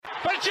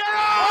Gerrard!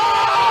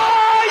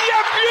 Oh, you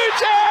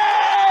beauty!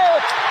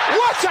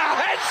 What a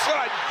head,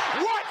 son!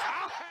 What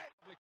a head!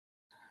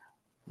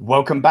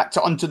 Welcome back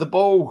to Onto the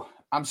Ball.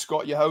 I'm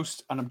Scott, your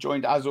host, and I'm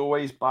joined as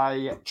always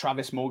by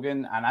Travis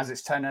Morgan. And as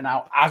it's turning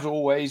out, as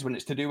always, when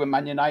it's to do with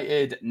Man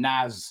United,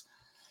 Naz.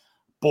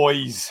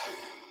 Boys,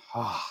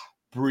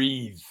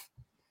 breathe.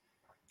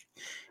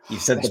 You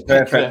said the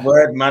perfect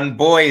word, man.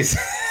 Boys.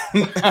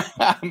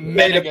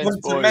 Men against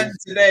boys. Men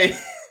today.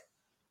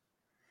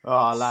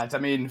 Oh, lads. I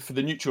mean, for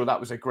the neutral, that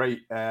was a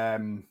great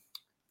game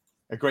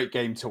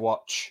to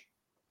watch.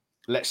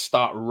 Let's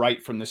start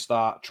right from the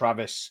start.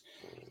 Travis,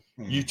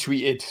 you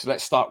tweeted, so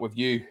let's start with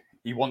you.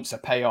 He wants a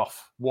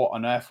payoff. What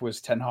on earth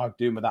was Ten Hag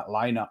doing with that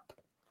lineup?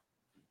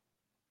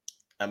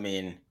 I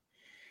mean,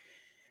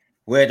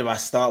 where do I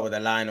start with the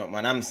lineup,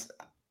 man?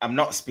 I'm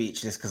not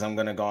speechless because I'm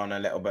going to go on a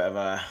little bit of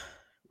a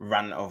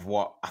rant of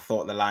what I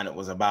thought the lineup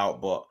was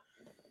about. But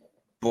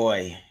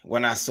boy,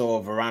 when I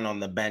saw Varane on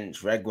the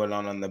bench,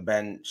 Reguilon on the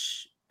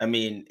bench, I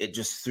mean, it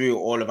just threw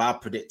all of our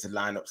predicted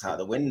lineups out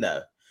the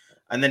window.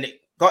 And then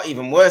it got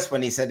even worse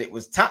when he said it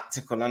was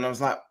tactical. And I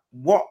was like,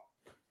 what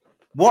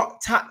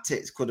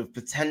tactics could have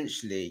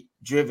potentially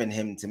driven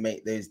him to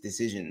make those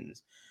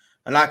decisions?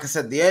 And like I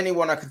said, the only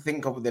one I could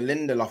think of with the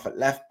Lindelof at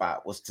left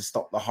back was to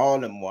stop the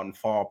Haaland one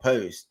far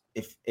post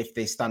if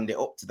they stand it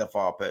up to the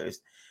far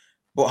post.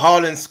 But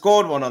Haaland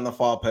scored one on the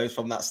far post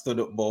from that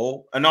stood-up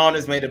ball. And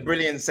Arna's made a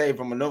brilliant save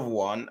from another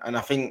one. And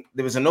I think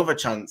there was another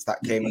chance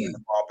that came in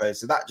the far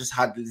post. So that just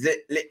had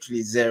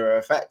literally zero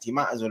effect. You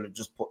might as well have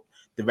just put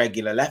the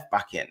regular left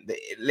back in.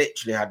 It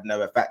literally had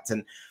no effect.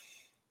 And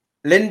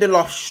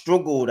Lindelof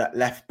struggled at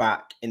left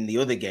back in the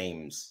other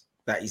games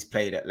that he's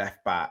played at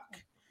left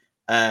back.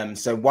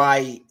 So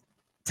why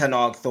Ten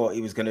Hag thought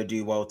he was going to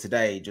do well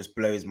today just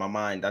blows my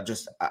mind.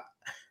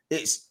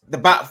 It's the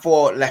back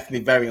four left me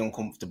very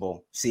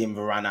uncomfortable seeing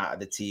Varane out of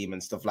the team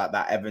and stuff like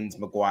that. Evans,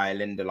 Maguire,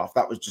 Lindelof.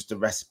 That was just a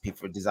recipe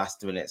for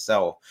disaster in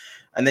itself.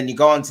 And then you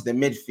go on to the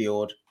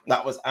midfield.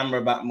 That was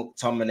Amrabat,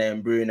 McTominay,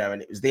 and Bruno,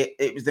 and it was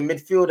the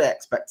midfield I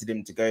expected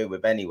him to go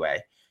with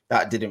anyway.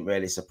 That didn't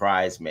really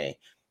surprise me.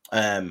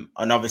 And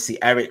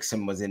obviously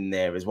Eriksen was in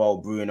there as well,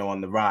 Bruno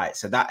on the right.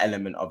 So that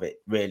element of it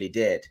really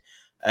did.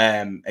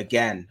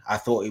 Again, I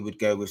thought he would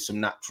go with some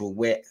natural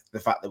width. The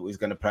fact that he was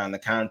going to play on the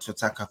counter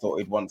attack, I thought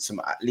he'd want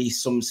at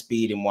least some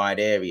speed in wide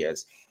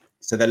areas.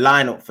 So the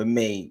lineup for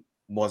me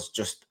was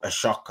just a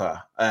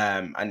shocker.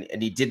 And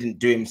he didn't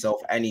do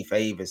himself any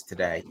favors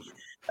today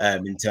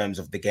in terms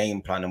of the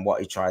game plan and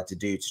what he tried to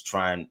do to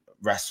try and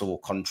wrestle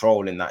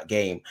control in that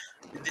game.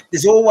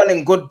 It's all well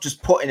and good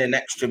just putting an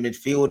extra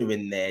midfielder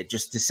in there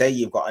just to say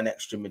you've got an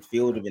extra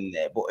midfielder in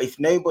there. But if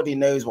nobody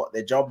knows what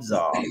their jobs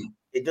are,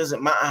 it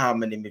doesn't matter how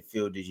many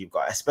midfielders you've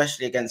got,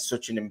 especially against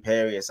such an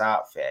imperious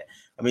outfit.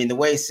 I mean, the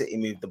way City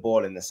moved the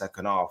ball in the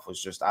second half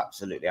was just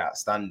absolutely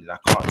outstanding. I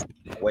can't take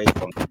it away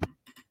from it.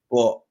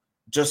 But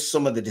just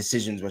some of the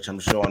decisions, which I'm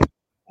sure I'll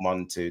come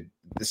on to,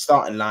 the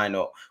starting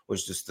lineup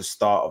was just the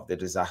start of the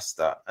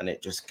disaster. And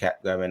it just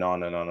kept going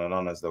on and on and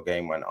on as the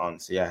game went on.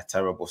 So, yeah,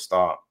 terrible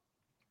start.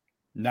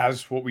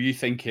 Naz, what were you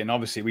thinking?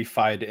 Obviously, we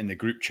fired it in the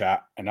group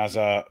chat. And as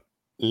a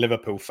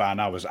Liverpool fan,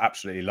 I was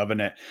absolutely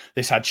loving it.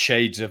 This had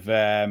shades of,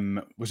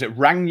 was it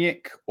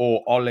Rangnick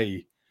or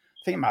Ollie?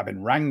 I think it might have been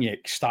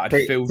Rangnick.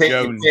 Started Phil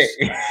Jones.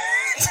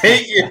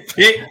 Take your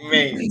pick,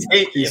 mate.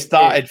 He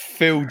started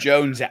Phil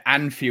Jones at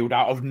Anfield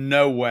out of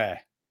nowhere.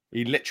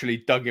 He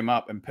literally dug him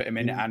up and put him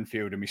in at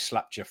Anfield, and we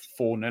slapped you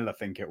 4-0, I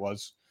think it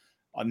was.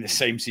 On the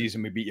same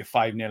season, we beat you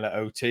 5-0 at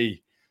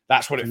OT.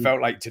 That's what it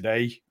felt like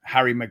today.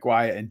 Harry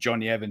Maguire and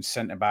Johnny Evans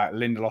centre back.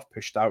 Lindelof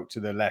pushed out to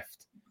the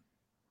left.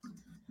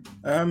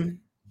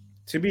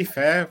 To be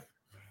fair,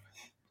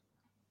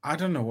 I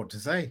don't know what to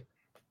say.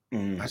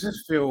 I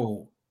just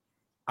feel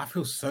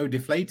so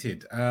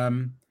deflated.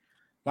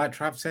 Like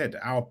Trav said,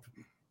 our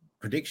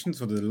predictions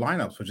for the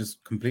lineups were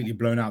just completely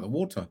blown out of the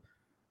water.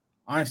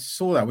 I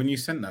saw that when you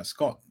sent that,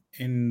 Scott,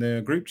 in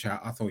the group chat.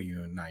 I thought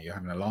you're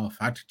having a laugh.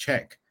 I had to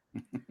check.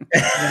 Man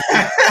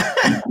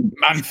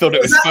thought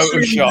it was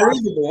Photoshop.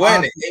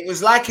 It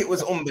was like it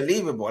was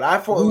unbelievable. I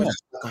thought it was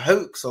just like a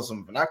hoax or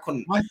something. I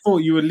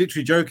thought you were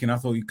literally joking. I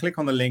thought you click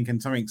on the link and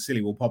something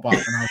silly will pop up.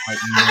 And I was like,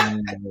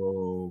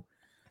 no.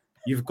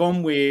 You've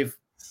gone with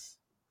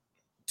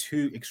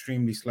two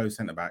extremely slow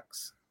centre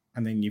backs,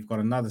 and then you've got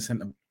another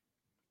centre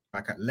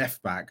back at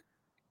left back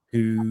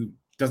who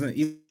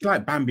he's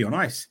like Bambi on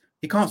ice.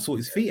 He can't sort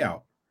his feet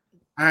out.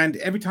 And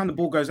every time the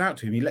ball goes out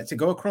to him, he lets it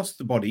go across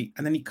the body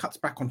and then he cuts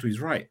back onto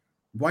his right.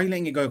 Why are you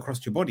letting it go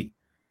across your body?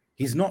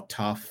 He's not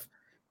tough.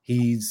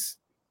 He's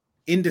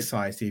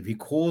indecisive. He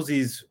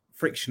causes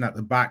friction at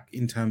the back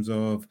in terms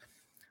of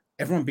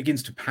everyone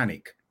begins to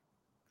panic.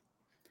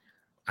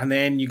 And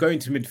then you go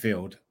into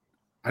midfield.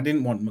 I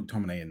didn't want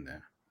McTominay in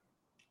there,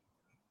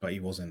 but he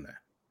was in there.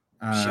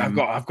 I've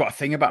got a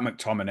thing about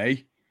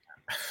McTominay.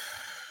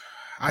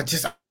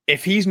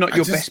 If he's not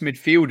your best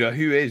midfielder,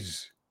 who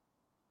is?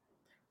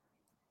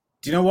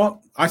 Do you know what?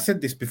 I said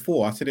this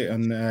before. I said it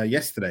on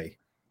yesterday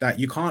that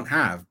you can't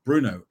have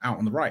Bruno out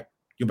on the right.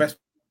 Your best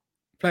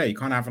player you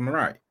can't have on the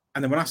right.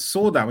 And then when I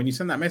saw that, when you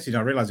sent that message,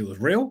 I realized it was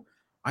real.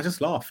 I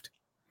just laughed.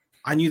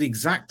 I knew the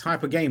exact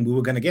type of game we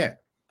were going to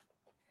get.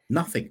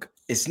 Nothing.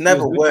 It's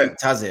never was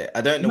worked, has it?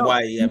 I don't know No,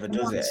 why he ever not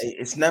does it. once.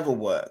 It's never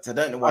worked. I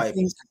don't know why he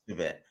persists with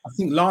it. I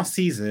think last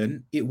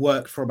season it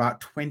worked for about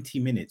 20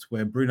 minutes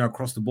where Bruno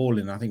crossed the ball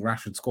in and I think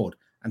Rashford scored.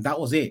 And that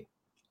was it.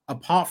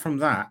 Apart from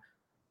that,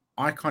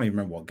 I can't even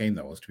remember what game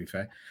that was, to be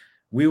fair.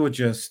 We were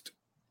just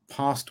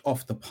passed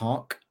off the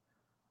park.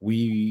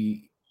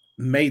 We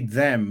made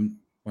them,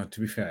 well, to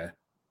be fair,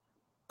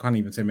 can't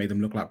even say made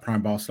them look like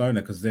prime Barcelona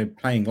because they're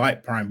playing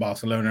like prime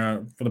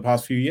Barcelona for the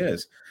past few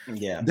years.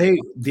 Yeah.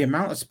 The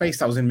amount of space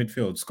that was in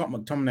midfield, Scott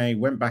McTominay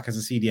went back as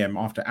a CDM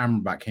after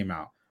Amrabat came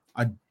out.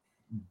 I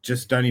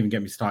just don't even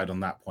get me started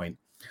on that point.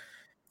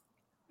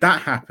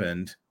 That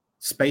happened.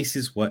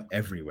 Spaces were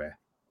everywhere.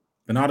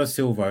 Bernardo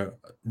Silva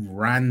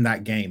ran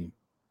that game,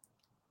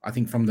 I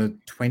think, from the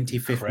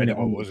 25th minute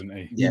on, wasn't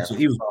he? Yeah,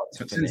 he was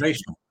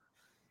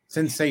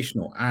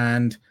sensational.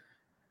 And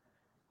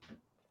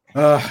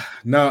no,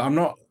 I'm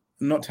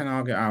not Ten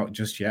Hag out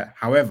just yet.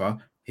 However,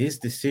 his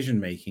decision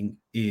making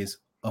is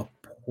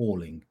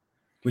appalling.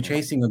 We're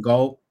chasing a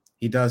goal.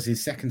 He does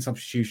his second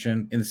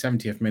substitution in the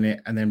 70th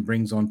minute and then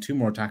brings on 2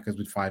 more attackers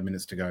with 5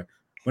 minutes to go.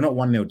 We're not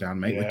 1-0 down,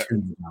 mate. Yeah. We're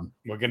 2-0 down.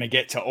 We're going to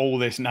get to all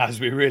this, Naz.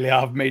 We really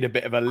have made a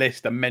bit of a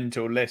list, a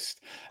mental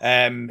list.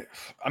 I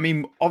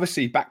mean,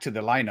 obviously, back to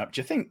the lineup.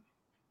 Do you think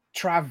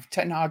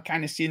Ten Hag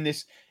kind of seeing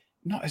this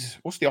not as,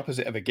 what's the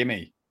opposite of a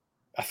gimme?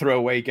 A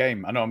throwaway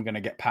game. I know I'm going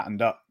to get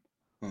patterned up.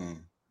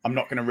 I'm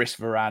not going to risk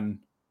Varane.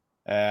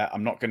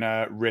 I'm not going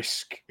to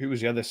risk, who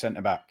was the other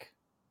centre-back?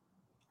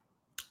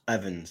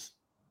 Evans.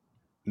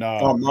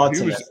 No.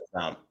 Martinez.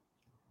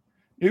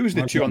 Who was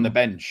the two on the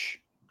bench?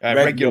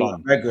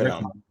 Reguilon.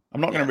 I'm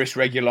not going to risk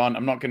Reguilon.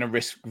 I'm not going to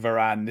risk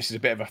Varane. This is a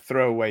bit of a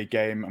throwaway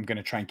game. I'm going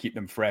to try and keep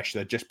them fresh.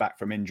 They're just back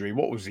from injury.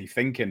 What was he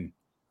thinking?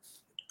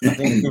 I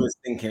think he was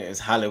thinking it was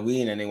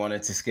Halloween and he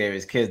wanted to scare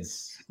his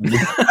kids.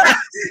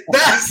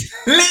 That's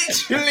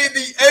literally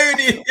the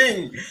only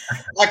thing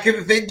I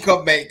can think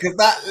of, mate, because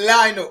that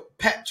lineup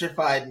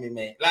petrified me,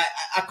 mate. Like,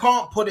 I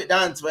can't put it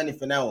down to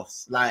anything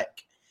else.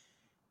 Like,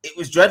 it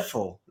was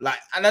dreadful. Like,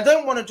 and I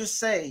don't want to just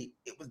say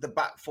it was the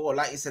back four.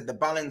 Like you said, the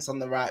balance on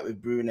the right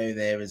with Bruno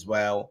there as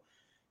well.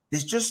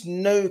 There's just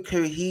no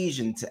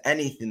cohesion to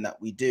anything that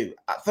we do.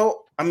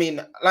 I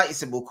mean, like you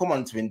said, we'll come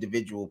on to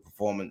individual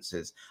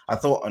performances. I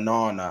thought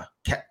Onana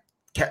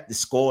kept the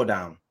score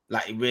down.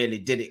 Like he really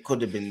did. It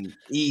could have been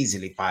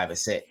easily 5 or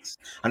 6.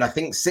 And I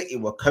think City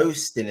were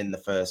coasting in the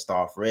first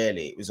half,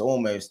 really. It was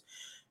almost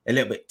a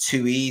little bit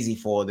too easy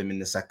for them in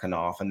the second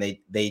half. And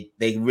they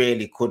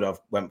really could have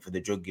went for the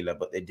jugular,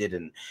 but they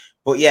didn't.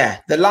 But yeah,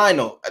 the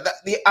lineup,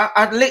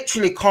 I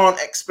literally can't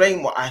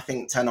explain what I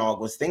think Ten Hag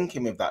was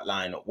thinking with that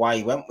lineup, why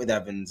he went with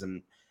Evans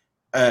and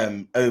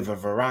over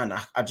Varane.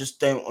 I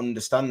just don't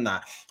understand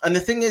that. And the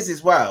thing is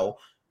as well,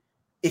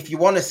 if you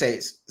want to say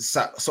it's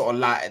sort of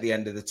light at the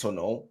end of the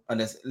tunnel and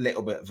there's a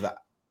little bit of that,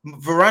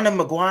 Varane and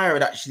Maguire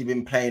had actually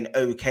been playing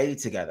okay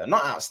together.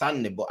 Not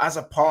outstanding, but as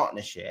a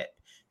partnership,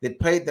 they'd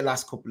played the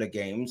last couple of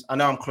games. I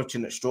know I'm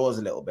clutching at straws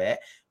a little bit,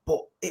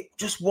 but it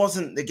just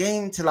wasn't the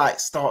game to like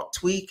start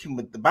tweaking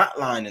with the back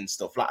line and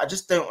stuff. Like, I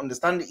just don't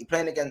understand it. You're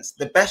playing against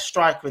the best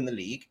striker in the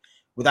league,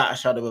 without a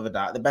shadow of a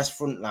doubt, the best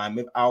front line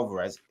with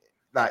Alvarez.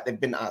 Like, they've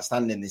been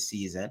outstanding this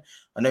season.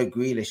 I know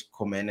Grealish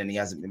come in and he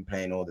hasn't been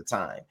playing all the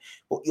time,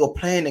 but you're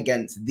playing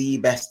against the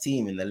best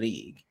team in the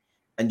league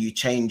and you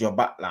change your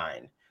back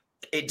line.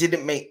 It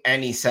didn't make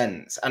any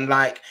sense. And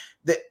like,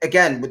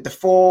 again, with the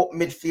 4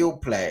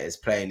 midfield players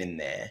playing in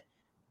there,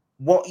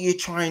 what you're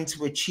trying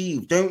to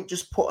achieve, don't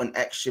just put an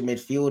extra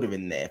midfielder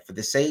in there for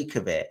the sake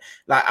of it.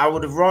 Like, I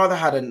would have rather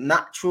had a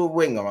natural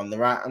winger on the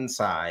right-hand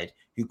side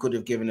who could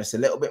have given us a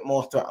little bit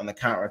more threat on the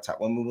counter-attack.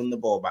 When we won the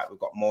ball back, we've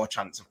got more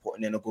chance of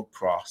putting in a good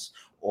cross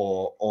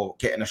or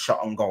getting a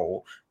shot on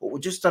goal. But we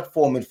just had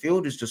 4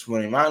 midfielders just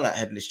running around like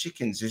headless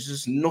chickens. There's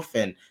just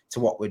nothing to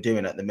what we're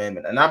doing at the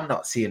moment. And I'm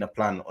not seeing a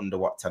plan under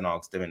what Ten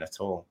Hag's doing at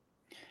all.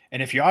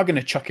 And if you are going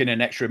to chuck in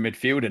an extra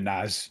midfielder,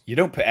 Naz, you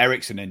don't put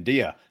Eriksen in, do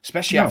you?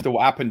 Especially after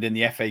what happened in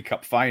the FA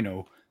Cup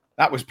final.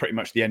 That was pretty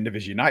much the end of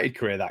his United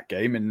career, that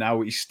game. And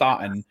now he's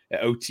starting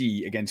at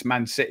OT against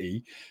Man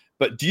City.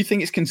 But do you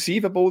think it's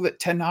conceivable that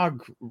Ten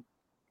Hag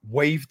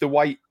waved the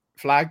white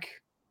flag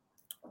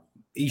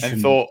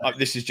and thought,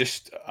 this is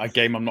just a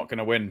game I'm not going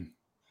to win?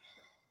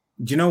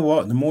 Do you know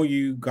what? The more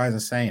you guys are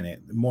saying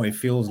it, the more it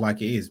feels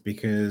like it is,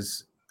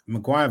 because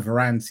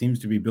Maguire-Varane seems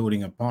to be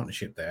building a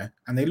partnership there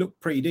and they look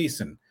pretty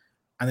decent.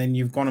 And then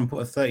you've gone and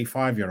put a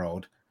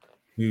 35-year-old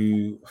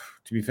who,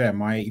 to be fair,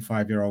 my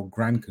 85-year-old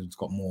grandkid's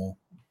got more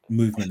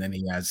movement than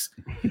he has.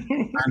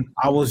 And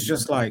I was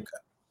just like,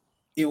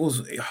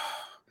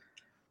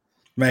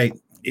 mate,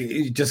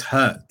 it just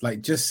hurt.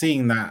 Like, just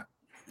seeing that,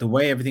 the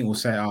way everything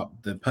was set up,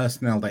 the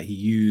personnel that he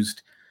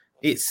used,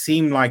 it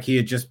seemed like he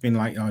had just been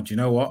like, oh, do you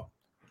know what?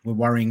 We're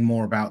worrying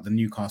more about the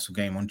Newcastle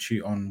game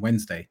on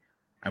Wednesday,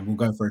 and we'll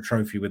go for a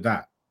trophy with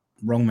that.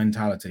 Wrong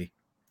mentality.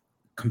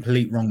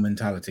 Complete wrong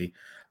mentality.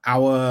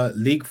 Our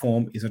league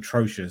form is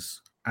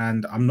atrocious.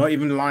 And I'm not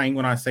even lying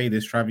when I say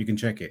this, Trav, you can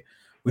check it.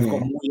 We've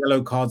got more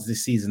yellow cards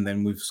this season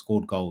than we've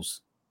scored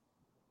goals.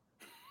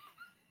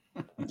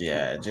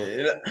 Yeah.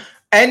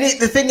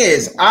 The thing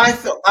is, I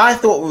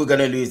thought we were going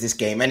to lose this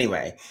game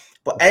anyway.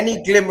 But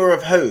any glimmer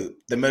of hope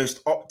the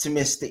most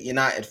optimistic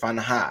United fan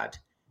had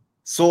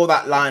saw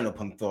that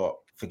lineup and thought,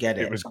 forget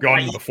it. It was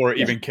gone before it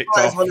even kicked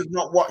off. Well,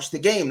 not watched the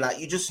game. Like,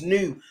 you just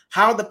knew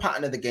how the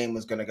pattern of the game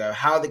was going to go,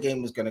 how the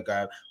game was going to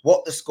go,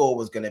 what the score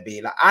was going to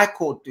be. Like, I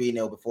called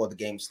 3-0 before the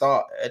game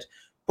started,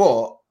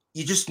 but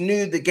you just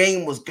knew the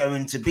game was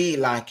going to be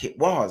like it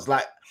was.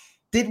 Like,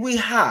 did we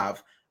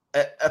have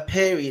a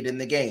period in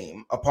the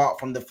game apart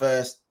from the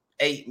first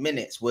 8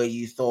 minutes where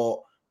you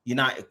thought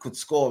United could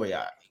score it?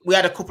 We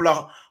had a couple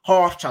of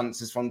half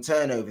chances from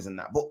turnovers and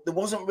that, but there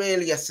wasn't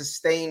really a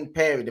sustained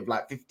period of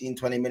like 15,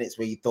 20 minutes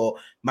where you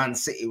thought Man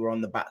City were on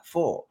the back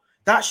foot.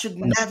 That should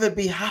never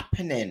be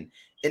happening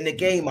in the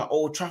game at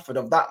Old Trafford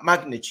of that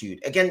magnitude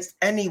against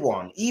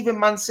anyone, even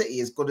Man City,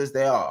 as good as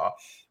they are.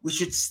 We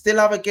should still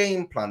have a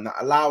game plan that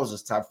allows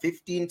us to have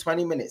 15,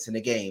 20 minutes in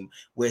a game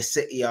where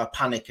City are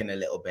panicking a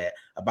little bit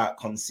about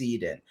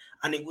conceding.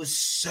 And it was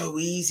so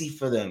easy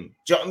for them.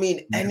 Do you know what I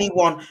mean? Yeah.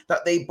 Anyone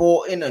that they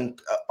brought in and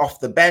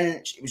off the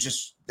bench, it was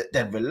just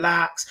they'd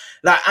relax.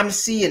 Like, I'm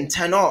seeing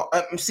Ten Hag,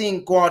 I'm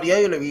seeing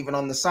Guardiola even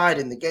on the side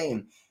in the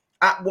game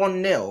at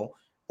 1-0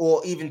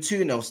 or even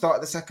 2-0, start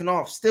of the second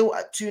half, still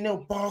at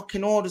 2-0,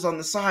 barking orders on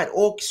the side,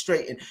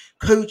 orchestrating,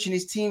 coaching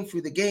his team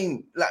through the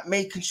game, like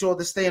making sure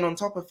they're staying on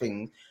top of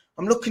things.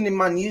 I'm looking in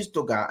Man U's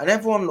dugout and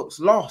everyone looks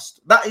lost.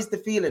 That is the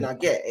feeling I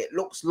get. It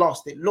looks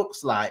lost. It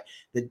looks like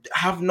they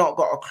have not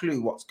got a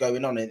clue what's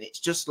going on. And it's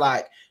just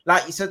like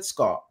you said,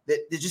 Scott, they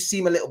just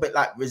seem a little bit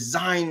like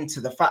resigned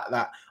to the fact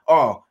that,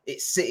 oh,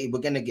 it's City. We're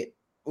going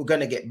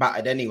to get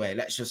battered anyway.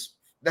 Let's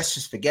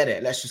just forget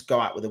it. Let's just go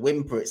out with a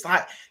whimper. It's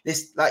like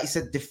this, like you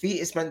said,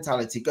 defeatist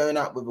mentality, going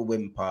out with a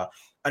whimper.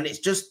 And it's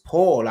just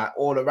poor, like,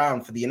 all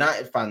around for the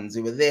United fans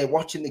who were there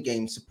watching the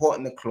game,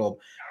 supporting the club.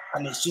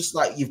 And it's just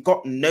like you've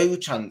got no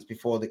chance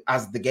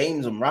as the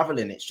game's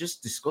unraveling. It's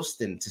just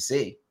disgusting to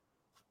see.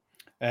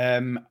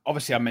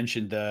 Obviously, I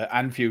mentioned the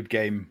Anfield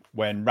game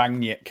when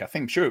Rangnick,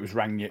 it was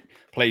Rangnick,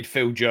 played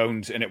Phil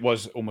Jones, and it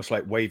was almost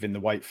like waving the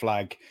white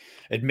flag,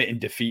 admitting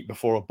defeat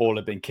before a ball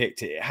had been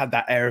kicked. It had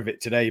that air of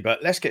it today.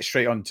 But let's get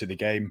straight on to the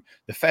game.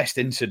 The first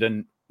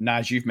incident,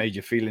 Naz, you've made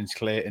your feelings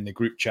clear in the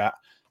group chat.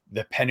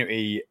 The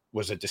penalty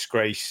was a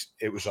disgrace.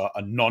 It was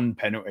a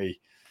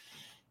non-penalty.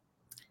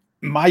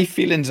 My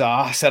feelings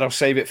are, I said I'll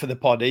save it for the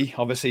poddy,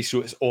 obviously,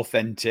 so it's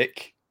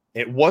authentic.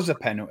 It was a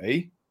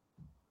penalty.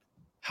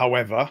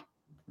 However,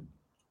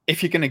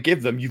 if you're going to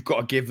give them, you've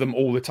got to give them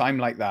all the time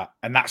like that.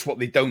 And that's what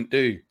they don't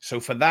do. So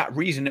for that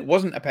reason, it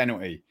wasn't a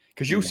penalty.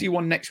 Because you'll see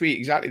one next week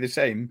exactly the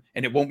same,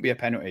 and it won't be a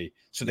penalty.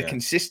 So the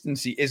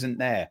consistency isn't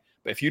there.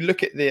 But if you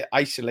look at the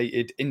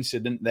isolated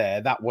incident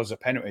there, that was a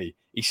penalty.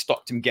 He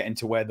stopped him getting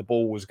to where the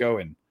ball was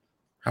going.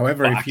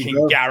 However, I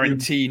can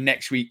guarantee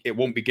next week it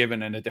won't be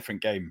given in a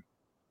different game.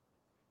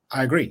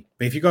 I agree.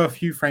 But if you go a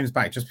few frames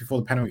back, just before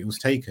the penalty was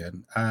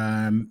taken,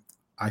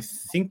 I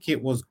think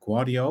it was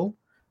Guardiola.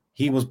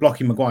 He was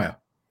blocking Maguire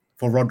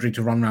for Rodri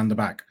to run around the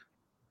back.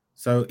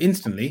 So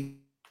instantly,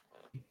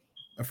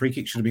 a free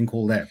kick should have been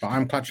called there. But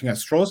I'm clutching at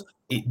straws.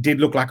 It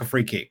did look like a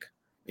free kick,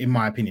 in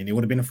my opinion. It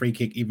would have been a free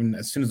kick even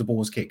as soon as the ball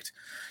was kicked.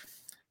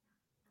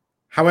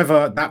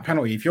 However, that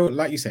penalty, if you're,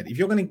 like you said, if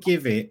you're going to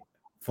give it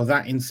for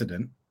that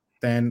incident,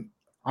 then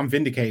I'm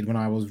vindicated when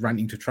I was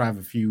ranting to Trav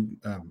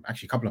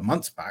a couple of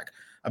months back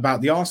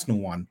about the Arsenal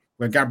one,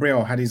 where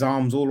Gabriel had his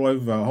arms all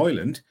over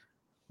Højlund.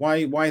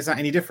 Why is that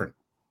any different?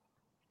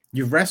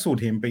 You've wrestled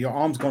him, but your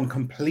arm's gone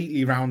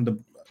completely around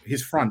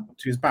his front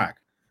to his back.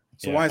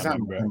 So why is that?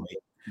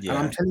 Yeah.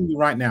 And I'm telling you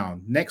right now,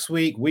 next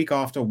week, week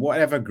after,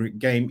 whatever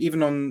game,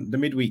 even on the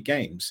midweek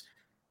games,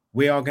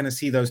 we are going to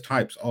see those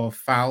types of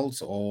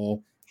fouls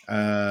or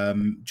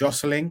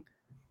jostling,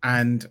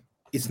 and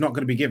it's not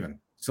going to be given.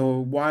 So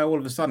why all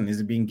of a sudden is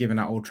it being given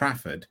at Old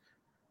Trafford?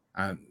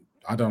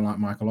 I don't like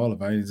Michael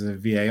Oliver. He's a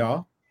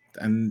VAR,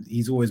 and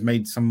he's always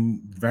made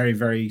some very,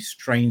 very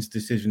strange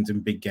decisions in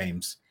big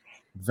games.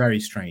 Very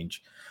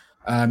strange.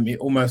 It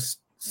almost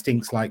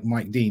stinks like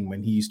Mike Dean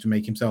when he used to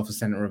make himself a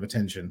center of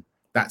attention.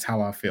 That's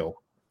how I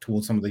feel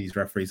towards some of these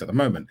referees at the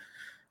moment.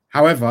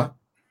 However,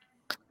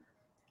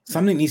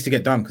 something needs to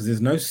get done because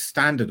there's no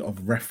standard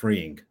of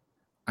refereeing.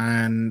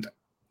 And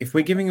if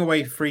we're giving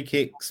away free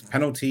kicks,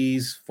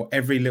 penalties for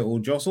every little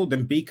jostle,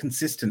 then be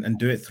consistent and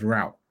do it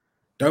throughout.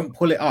 Don't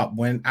pull it up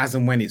as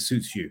and when it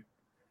suits you.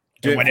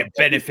 When it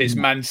benefits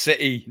Man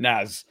City,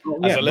 Naz.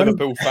 As a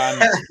Liverpool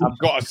fan, I've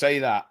got to say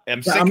that.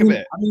 I'm sick of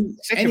it.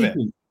 Sick of it.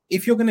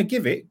 If you're going to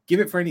give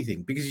it for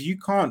anything, because you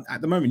can't,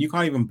 at the moment, you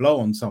can't even blow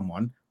on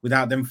someone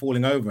without them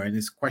falling over, and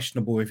it's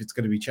questionable if it's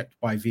going to be checked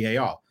by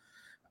VAR.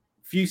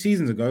 A few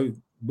seasons ago,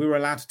 we were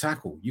allowed to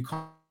tackle. You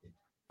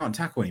can't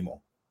tackle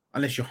anymore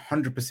unless you're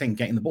 100%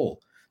 getting the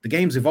ball. The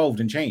game's evolved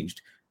and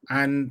changed.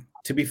 And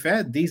to be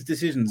fair, these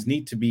decisions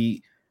need to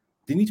be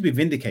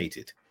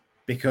vindicated,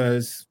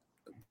 because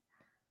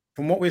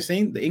from what we're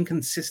seeing, the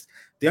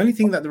only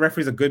thing that the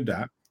referees are good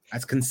at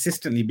as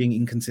consistently being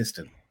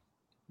inconsistent.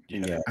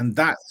 Yeah. And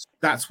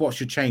that's what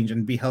should change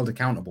and be held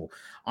accountable.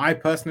 I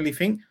personally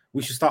think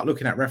we should start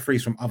looking at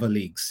referees from other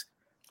leagues.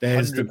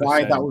 There's 100%. the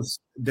guy that was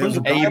there's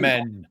a guy,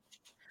 Amen.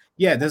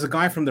 Yeah, there's a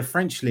guy from the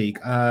French league.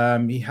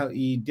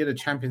 He did a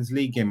Champions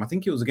League game. I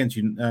think it was against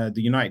the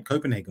United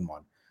Copenhagen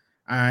one,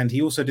 and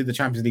he also did the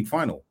Champions League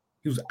final.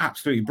 He was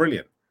absolutely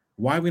brilliant.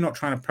 Why are we not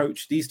trying to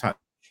approach these types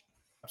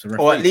of referees?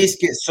 Or at least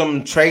get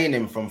some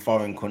training from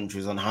foreign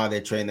countries on how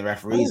they train the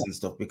referees and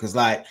stuff, because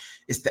like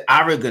it's the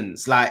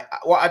arrogance. Like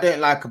what I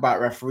don't like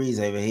about referees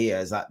over here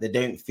is that they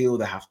don't feel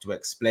they have to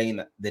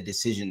explain the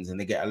decisions and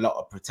they get a lot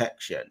of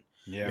protection.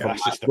 Yeah,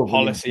 that's just a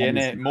policy, isn't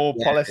it? More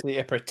policy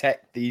to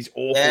protect these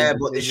awful decisions.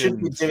 But they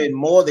should be doing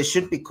more. They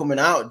should be coming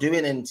out,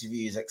 doing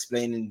interviews,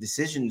 explaining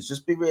decisions.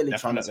 Just be really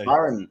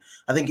transparent.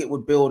 I think it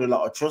would build a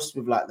lot of trust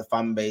with like the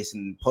fan base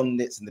and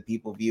pundits and the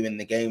people viewing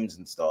the games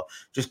and stuff.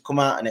 Just come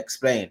out and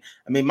explain.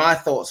 I mean, my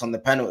thoughts on the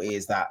penalty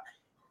is that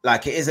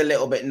like it is a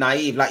little bit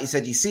naive. Like you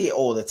said, you see it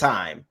all the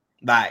time.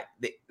 Like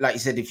you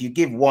said, if you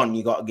give one,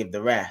 you got to give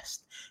the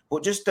rest.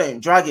 But just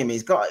don't drag him.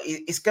 It's got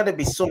to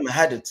be some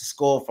header to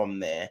score from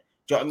there.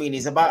 Do you know what I mean?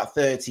 He's about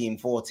 13,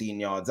 14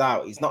 yards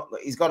out. He's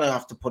going to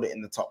have to put it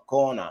in the top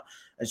corner.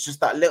 It's just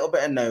that little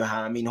bit of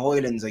know-how. I mean,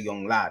 Højlund's a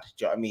young lad.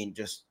 Do you know what I mean?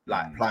 Just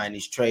like plying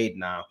his trade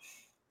now.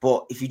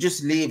 But if you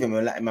just leave him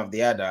and let him have the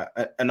header,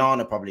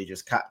 Anana probably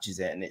just catches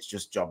it and it's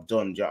just job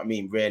done. Do you know what I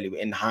mean? Really,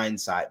 in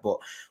hindsight. But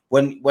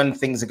when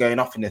things are going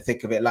off in the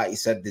thick of it, like you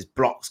said, there's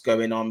blocks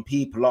going on.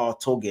 People are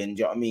tugging. Do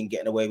you know what I mean?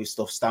 Getting away with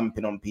stuff,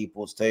 stamping on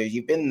people's toes.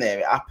 You've been there.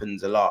 It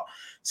happens a lot.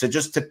 So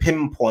just to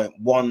pinpoint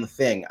one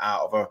thing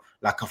out of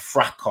a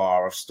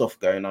fracas of stuff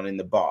going on in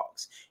the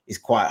box is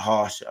quite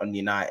harsh on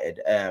United.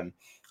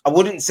 I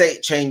wouldn't say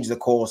it changed the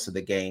course of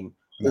the game.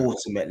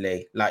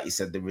 Ultimately, like you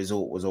said, the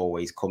result was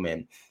always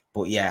coming.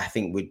 But yeah, I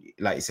think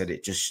like you said,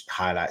 it just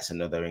highlights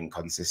another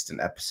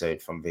inconsistent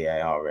episode from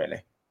VAR,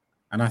 really.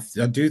 And I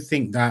do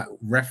think that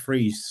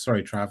referees,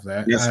 sorry, Trav,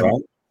 there,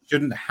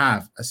 shouldn't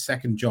have a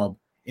second job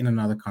in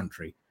another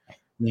country.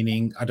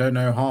 Meaning, I don't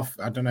know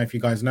if you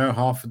guys know,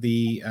 half of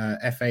the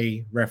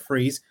FA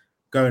referees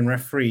go and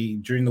referee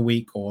during the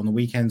week or on the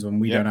weekends when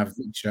we don't have a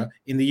fixture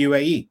in the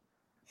UAE.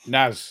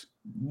 Naz.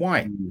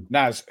 Why?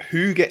 Naz,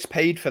 who gets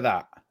paid for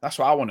that? That's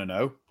what I want to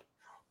know.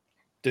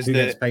 Who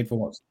gets paid for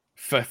what?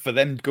 For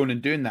them going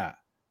and doing that?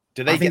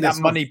 Do they get that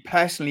money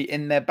personally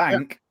in their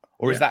bank,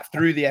 or is that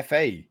through the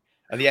FA?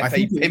 Are the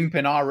FA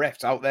pimping our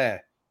refs out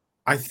there?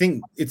 I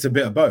think it's a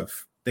bit of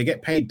both. They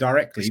get paid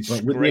directly,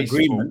 but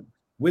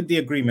with the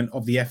agreement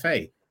of the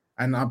FA.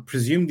 And I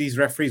presume these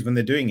referees, when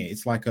they're doing it,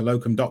 it's like a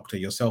locum doctor.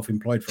 You're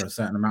self-employed for a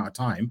certain amount of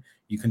time.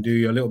 You can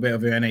do a little bit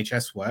of your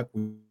NHS work,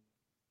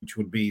 which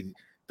would be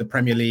the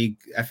Premier League,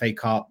 FA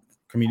Cup,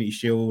 Community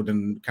Shield,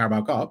 and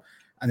Carabao Cup.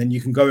 And then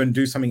you can go and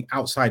do something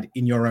outside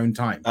in your own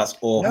time. That's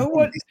all.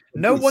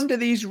 No wonder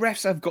these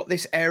refs have got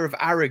this air of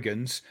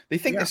arrogance. They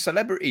think they're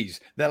celebrities.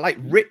 They're like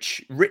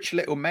rich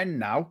little men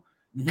now,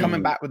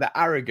 coming back with the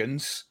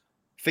arrogance,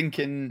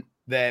 thinking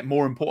they're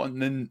more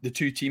important than the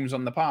two teams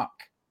on the park.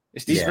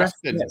 It's these refs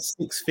get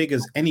 6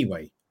 figures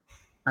anyway,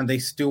 and they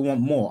still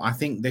want more. I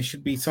think there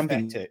should be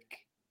something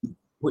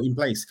put in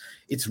place.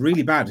 It's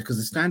really bad because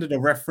the standard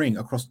of refereeing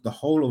across the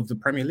whole of the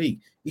Premier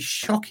League is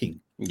shocking.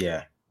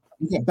 Yeah.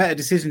 You get better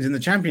decisions in the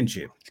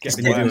Championship. It's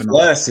getting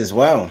worse as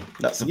well.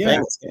 That's the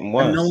thing. It's getting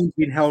worse. And no one's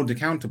been held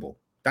accountable.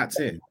 That's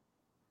it.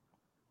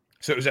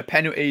 So it was a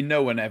penalty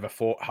no one ever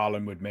thought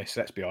Haaland would miss,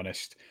 let's be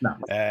honest. No.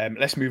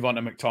 Let's move on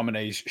to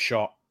McTominay's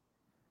shot.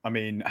 I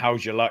mean,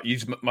 how's your luck? You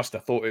must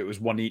have thought it was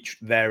one each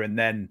there and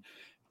then.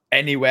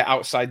 Anywhere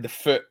outside the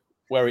foot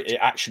where it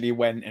actually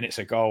went and it's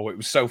a goal. It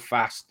was so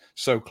fast,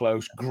 so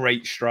close.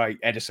 Great strike.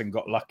 Edison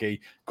got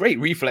lucky. Great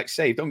reflex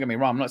save. Don't get me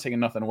wrong. I'm not taking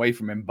nothing away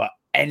from him, but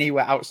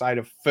anywhere outside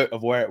of foot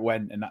of where it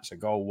went, and that's a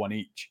goal, one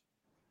each.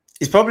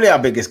 He's probably our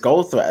biggest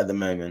goal threat at the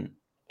moment.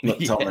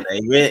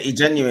 McTominay. He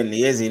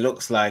genuinely is. He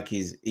looks like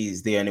he's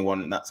the only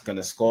one that's going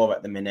to score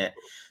at the minute.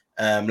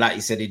 Like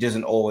you said, he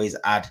doesn't always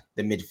add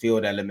the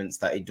midfield elements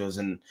that he does,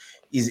 and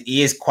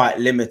he is quite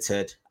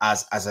limited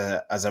as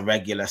a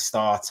regular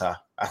starter.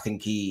 I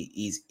think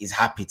he's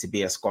happy to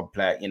be a squad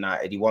player at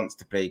United. He wants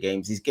to play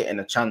games. He's getting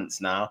a chance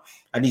now,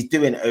 and he's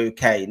doing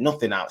okay.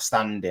 Nothing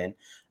outstanding,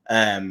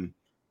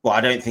 but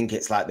I don't think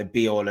it's like the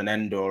be all and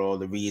end all or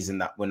the reason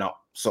that we're not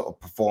sort of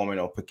performing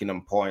or picking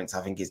up points.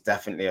 I think it's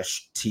definitely a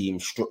team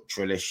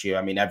structural issue.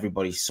 I mean,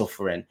 everybody's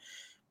suffering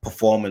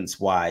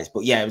performance-wise.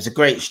 But yeah, it was a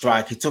great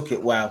strike. He took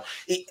it well.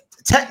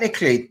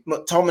 Technically,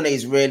 McTominay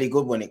is really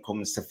good when it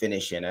comes to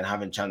finishing and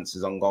having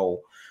chances on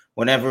goal.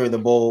 Whenever the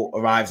ball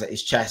arrives at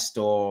his chest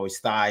or his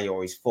thigh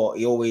or his foot,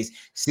 he always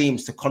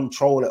seems to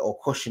control it or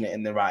cushion it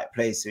in the right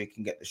place so he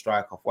can get the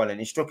strike off well. And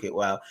he struck it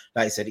well.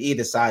 Like I said,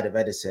 either side of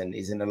Edison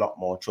is in a lot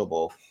more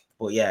trouble.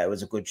 But yeah, it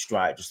was a good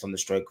strike just on the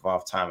stroke of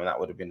half time, and that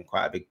would have been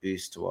quite a big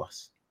boost to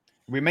us.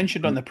 We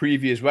mentioned on the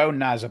preview as well,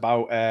 Naz,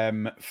 about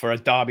for a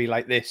derby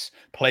like this,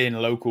 playing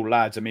local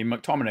lads. I mean,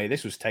 McTominay,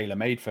 this was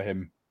tailor-made for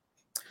him.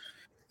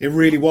 It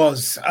really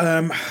was.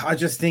 I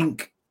just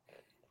think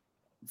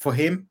for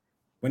him,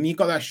 when he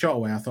got that shot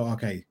away, I thought,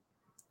 okay,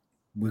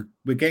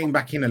 we're getting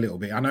back in a little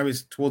bit. I know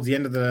it's towards the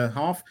end of the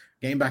half,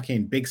 getting back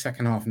in, big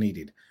second half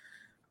needed.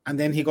 And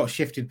then he got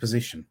shifted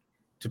position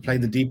to play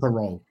the deeper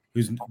role,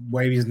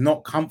 where he's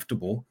not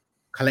comfortable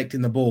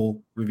collecting the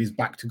ball with his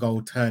back to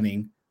goal,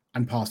 turning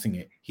and passing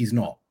it. He's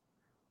not.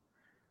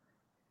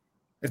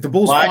 If the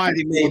ball's why did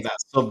he make that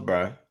sub,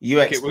 bro?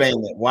 You explain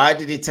it. Why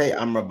did he take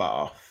Amrabat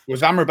off?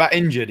 Was Amrabat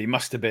injured? He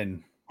must have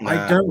been.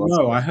 I don't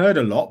know. I heard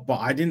a lot, but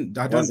I don't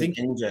think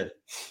injured.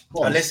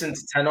 I listened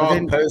to Ten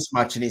Hag post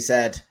match, and he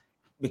said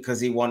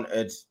because he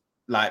wanted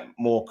like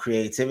more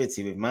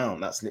creativity with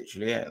Mount. That's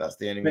literally it. That's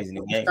the only reason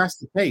he came. If that's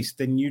the case,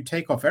 then you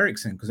take off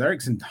Eriksen, because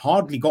Eriksen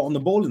hardly got on the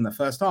ball in the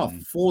first half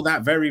for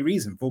that very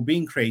reason, for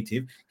being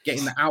creative,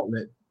 getting the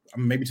outlet,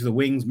 maybe to the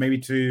wings, maybe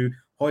to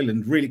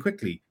Højlund really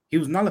quickly. He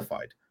was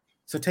nullified.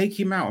 So take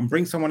him out and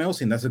bring someone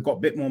else in that's got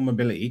a bit more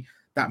mobility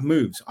that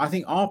moves. I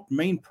think our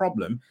main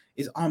problem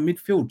is our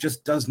midfield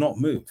just does not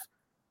move.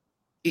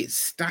 It's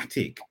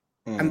static.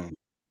 And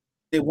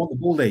they want the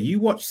ball there. You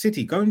watch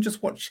City, go and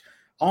just watch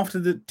after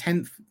the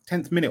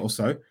 10th minute or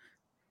so,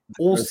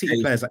 all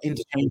City players are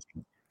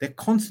interchanging. They're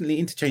constantly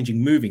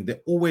interchanging, moving.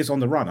 They're always on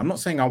the run. I'm not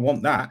saying I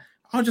want that.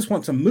 I just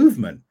want some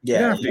movement.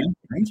 Yeah,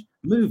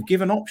 move,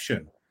 give an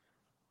option.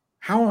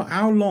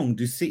 How long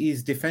do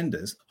City's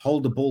defenders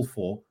hold the ball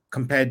for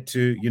compared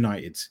to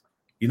United's?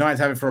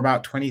 United's have it for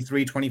about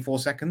 23, 24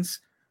 seconds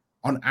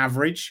on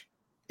average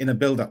in a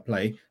build-up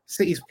play.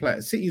 City's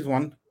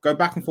one, go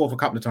back and forth a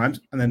couple of times,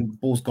 and then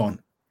ball's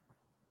gone.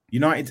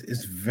 United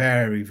is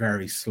very,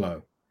 very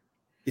slow.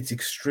 It's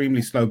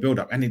extremely slow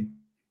build-up, and it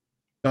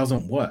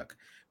doesn't work.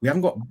 We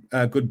haven't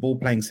got good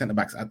ball-playing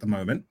centre-backs at the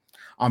moment.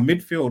 Our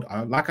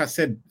midfield, like I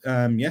said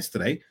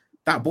yesterday,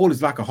 that ball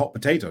is like a hot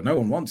potato. No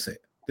one wants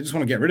it. They just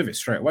want to get rid of it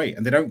straight away,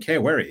 and they don't care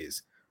where it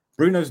is.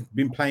 Bruno's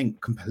been playing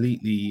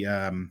completely...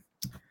 I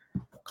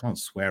can't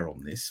swear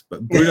on this,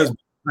 but Bruno's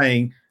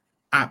playing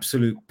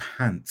absolute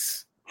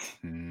pants.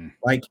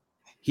 Like,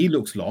 he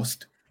looks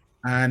lost.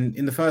 And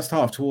in the first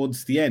half,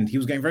 towards the end, he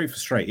was getting very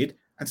frustrated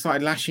and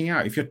started lashing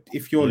out.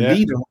 If your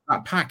leader of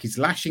that pack is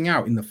lashing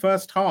out in the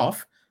first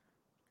half,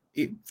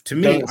 to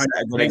me,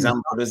 a good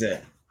example, is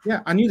it?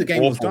 Yeah, I knew the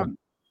game was done.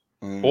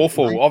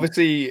 Awful.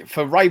 Obviously,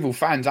 for rival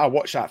fans, I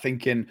watched that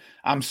thinking,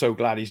 I'm so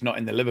glad he's not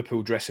in the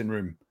Liverpool dressing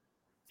room.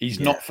 He's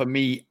not for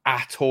me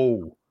at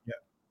all. Yeah,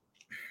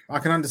 I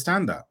can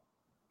understand that.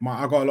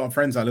 I got a lot of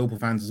friends that are Liverpool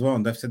fans as well,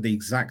 and they've said the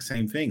exact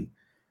same thing.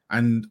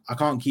 And I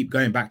can't keep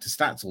going back to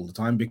stats all the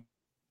time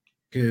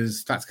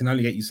because stats can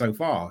only get you so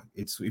far.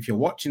 If you're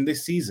watching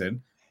this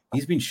season,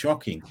 he's been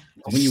shocking.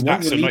 When you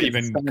want your leader not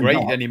even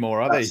great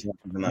anymore, are they?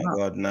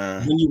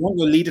 When you want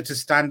your leader to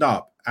stand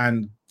up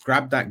and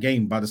grab that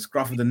game by the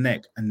scruff of the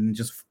neck and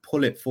just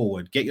pull it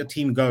forward, get your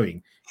team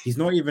going, he's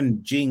not even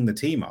G'ing the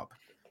team up.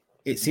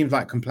 It seems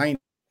like complaining.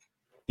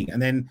 And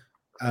then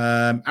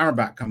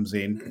Amrabat comes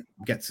in,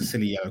 gets a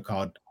silly yellow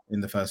card in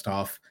the first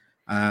half.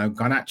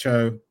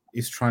 Garnacho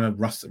is trying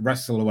to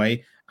wrestle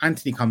away.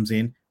 Anthony comes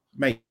in.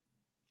 Mate,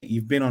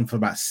 you've been on for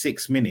about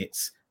 6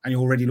 minutes and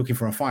you're already looking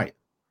for a fight.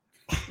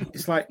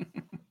 It's like,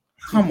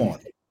 come on.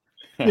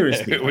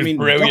 Seriously. It was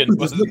brilliant,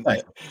 wasn't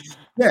it?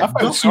 Yeah, I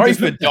felt sorry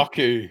for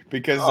Doku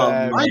because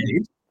I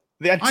did.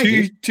 They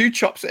had two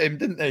chops at him,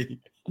 didn't they?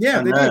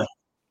 Yeah, they did.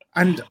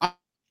 And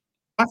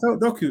I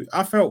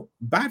felt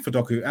bad for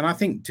Doku. And I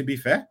think, to be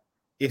fair,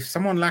 if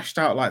someone lashed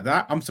out like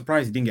that, I'm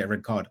surprised he didn't get a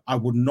red card. I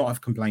would not have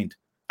complained.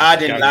 I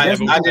didn't like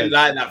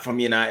that from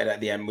United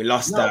at the end. We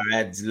lost our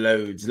heads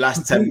loads.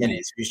 Last 10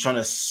 minutes, we was trying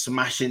to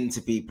smash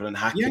into people and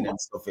hacking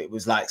and stuff. It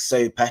was like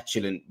so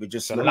petulant. We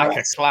just lack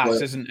of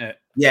class, isn't it?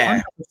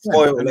 Yeah,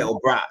 spoiled little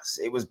brats.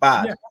 It was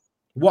bad. Yeah.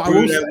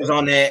 Bruno was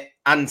on it.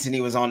 Anthony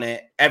was on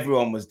it.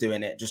 Everyone was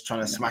doing it, just trying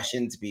to smash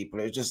into people.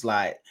 It was just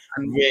like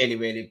really,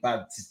 really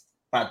bad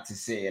to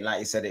see. And like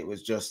you said, it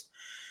was just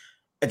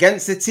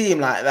against a team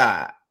like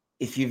that.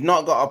 If you've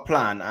not got a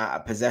plan at a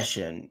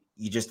possession,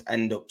 you just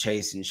end up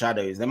chasing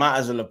shadows. They might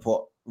as well have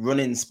put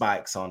running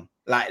spikes on,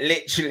 like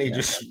literally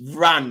just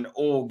ran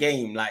all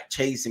game, like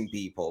chasing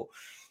people.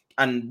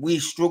 And we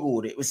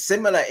struggled. It was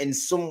similar in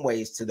some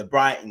ways to the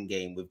Brighton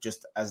game with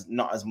just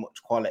not as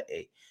much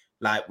quality.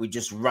 Like we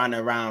just ran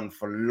around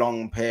for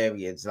long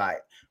periods,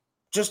 like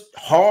just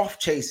half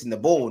chasing the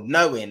ball,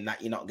 knowing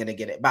that you're not going to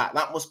get it back.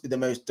 That must be the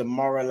most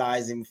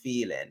demoralizing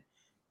feeling.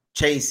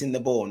 Chasing the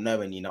ball,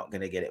 knowing you're not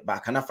going to get it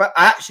back. And I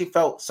actually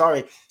felt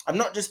sorry. I'm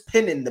not just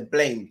pinning the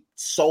blame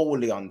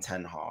solely on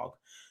Ten Hag,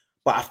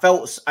 but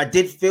I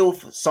did feel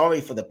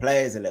sorry for the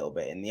players a little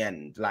bit in the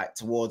end, like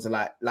towards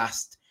the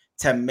last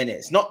 10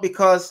 minutes. Not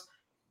because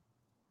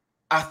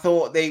I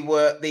thought they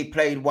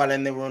played well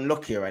and they were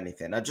unlucky or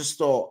anything. I just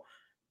thought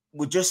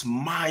we're just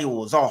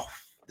miles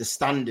off the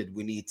standard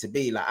we need to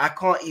be. Like I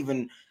can't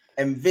even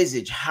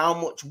envisage how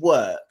much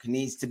work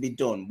needs to be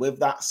done with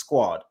that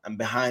squad and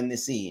behind the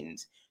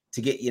scenes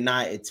to get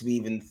United to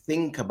even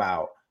think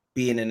about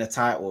being in a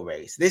title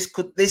race. This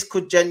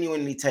could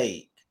genuinely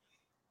take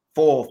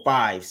 4,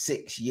 5,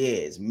 6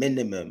 years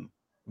minimum.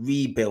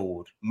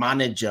 Rebuild,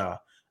 manager,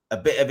 a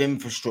bit of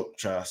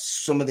infrastructure.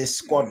 Some of this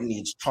squad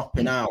needs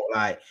chopping out.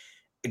 Like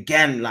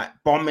again, like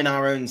bombing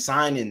our own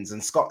signings.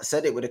 And Scott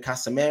said it with the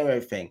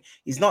Casemiro thing.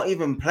 He's not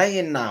even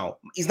playing now.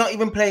 He's not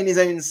even playing his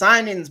own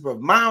signings, bro.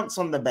 Mount's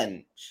on the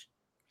bench.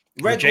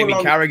 Well, Jamie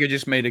Carragher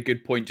just made a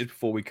good point just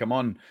before we come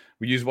on.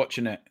 We was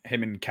watching it.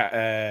 Him and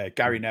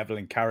Gary Neville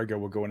and Carragher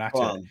were going at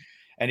it.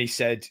 And he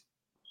said,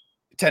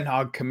 Ten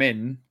Hag come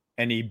in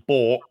and he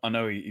bought, I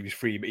know he was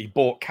free, but he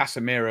bought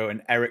Casemiro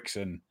and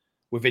Eriksen.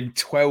 Within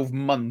 12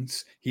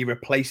 months, he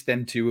replaced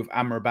them two with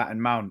Amrabat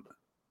and Mount.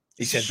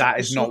 He said that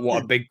is not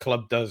what a big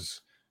club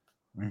does.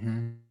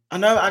 Mm-hmm. I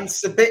know, and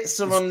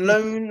Sabitzer on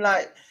loan.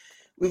 Like,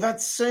 we've had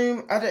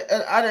so...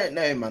 I don't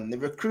know, man. The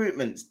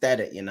recruitment's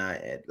dead at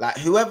United. Like,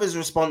 whoever's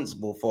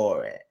responsible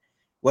for it,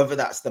 whether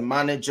that's the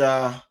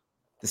manager,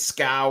 the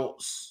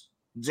scouts,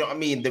 do you know what I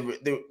mean?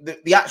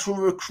 The actual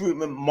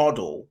recruitment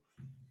model,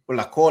 well,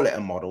 I call it a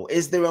model.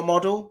 Is there a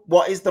model?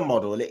 What is the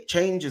model? It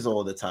changes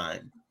all the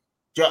time.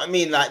 Do you know what I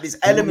mean? Like, there's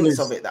elements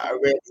of it that are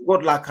really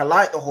good. Like, I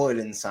like the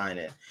Højlund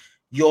signing.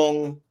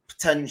 Young,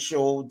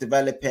 potential,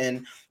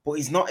 developing, but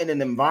he's not in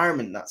an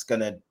environment that's going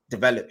to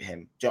develop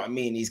him. Do you know what I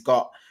mean? He's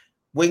got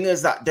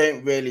wingers that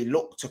don't really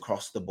look to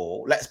cross the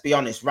ball. Let's be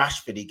honest,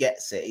 Rashford, he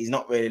gets it. He's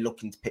not really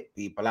looking to pick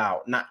people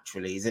out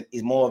naturally.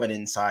 He's more of an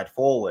inside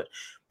forward.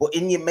 But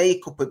in your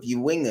makeup of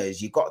your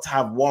wingers, you've got to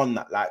have one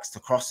that likes to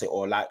cross it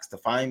or likes to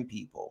find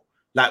people.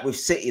 Like with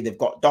City, they've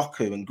got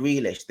Doku and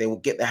Grealish. They will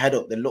get their head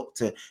up. They look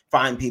to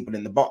find people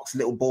in the box.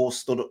 Little balls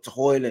stood up to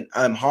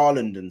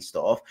Haaland and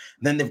stuff.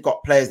 And then they've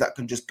got players that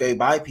can just go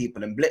by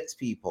people and blitz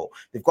people.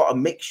 They've got a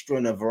mixture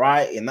and a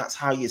variety, and that's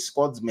how your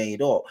squad's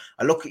made up.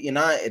 I look at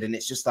United, and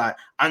it's just like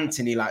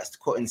Anthony likes to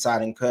cut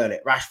inside and curl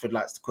it. Rashford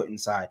likes to cut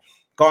inside.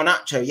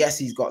 Garnacho, yes,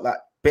 he's got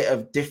that bit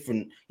of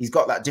different. He's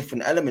got that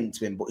different element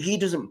to him, but he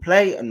doesn't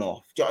play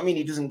enough. Do you know what I mean?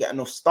 He doesn't get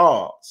enough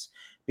starts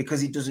because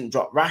he doesn't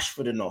drop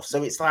Rashford enough.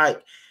 So it's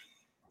like,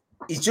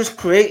 he's just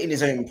creating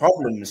his own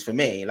problems for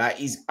me. Like,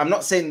 I'm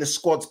not saying the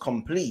squad's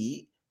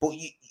complete, but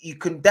you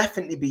can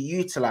definitely be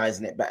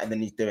utilizing it better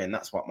than he's doing.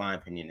 That's what my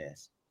opinion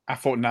is. I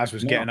thought Naz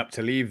was getting up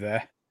to leave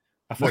there.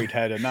 I thought he'd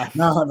heard enough.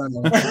 No.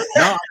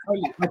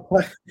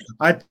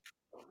 I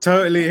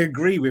totally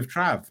agree with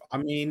Trav. I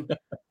mean,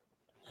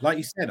 like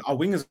you said, our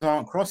wingers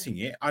aren't crossing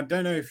it. I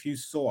don't know if you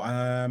saw,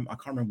 I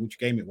can't remember which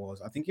game it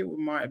was. I think it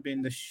might have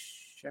been the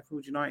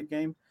Sheffield United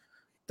game.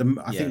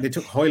 I think they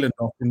took Højlund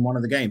off in one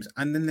of the games,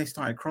 and then they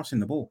started crossing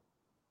the ball.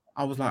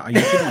 I was like, "Are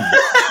you kidding me?"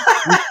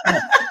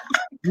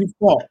 You've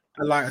got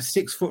like a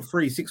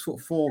 6'3",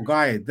 6'4"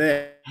 guy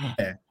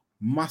there,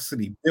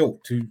 muscly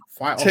built to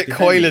fight. Take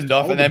Højlund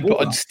off and then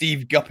put on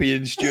Steve Guppy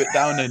and Stuart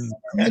Downing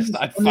and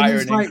start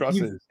firing in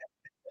crosses.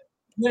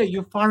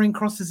 You're firing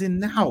crosses in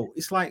now.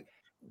 It's like,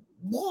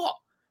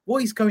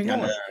 what is going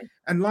on?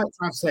 And like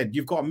Trav said,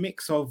 you've got a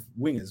mix of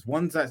wingers.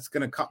 One's that's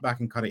going to cut back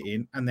and cut it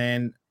in, and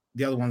then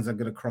the other ones are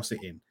going to cross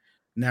it in.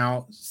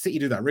 Now, City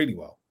do that really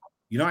well.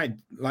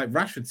 United, like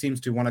Rashford,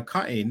 seems to want to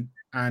cut in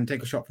and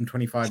take a shot from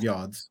 25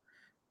 yards,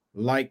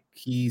 like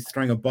he's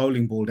throwing a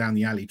bowling ball down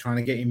the alley, trying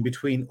to get in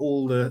between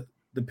all the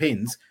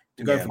pins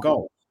to go for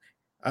goal.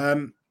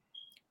 And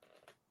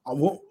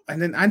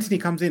then Anthony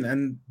comes in,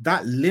 and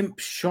that limp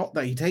shot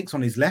that he takes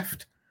on his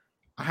left,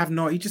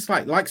 he just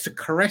likes to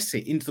caress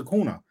it into the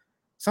corner.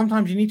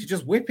 Sometimes you need to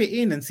just whip it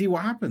in and see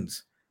what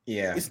happens.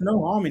 Yeah. It's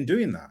no harm in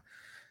doing that.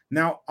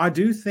 Now, I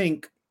do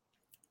think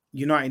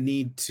United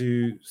need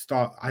to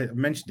start. I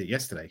mentioned it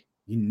yesterday.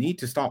 You need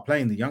to start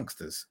playing the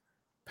youngsters.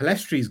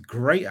 Pellistri is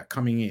great at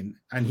coming in,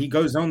 and he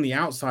goes on the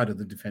outside of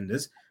the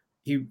defenders.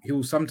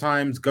 He'll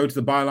sometimes go to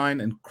the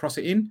byline and cross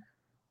it in,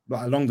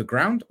 but along the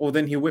ground, or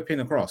then he'll whip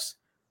in across.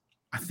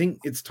 I think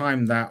it's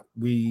time that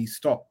we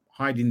stop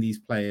hiding these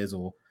players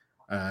or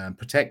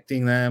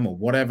protecting them or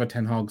whatever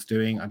Ten Hag's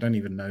doing. I don't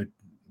even know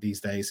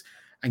these days,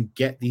 and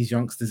get these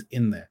youngsters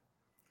in there.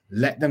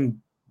 Let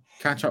them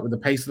catch up with the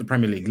pace of the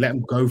Premier League. Let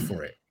them go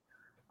for it.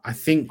 I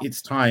think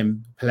it's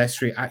time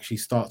Pellistri actually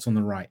starts on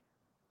the right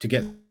to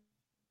get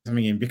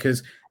something in,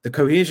 because the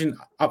cohesion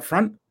up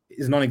front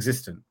is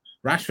non-existent.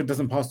 Rashford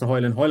doesn't pass to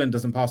Højlund. Højlund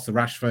doesn't pass to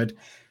Rashford.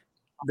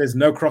 There's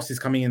no crosses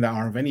coming in that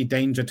are of any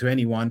danger to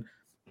anyone.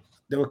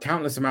 There were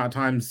countless amount of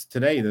times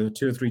today, there were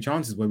 2 or 3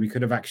 chances where we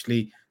could have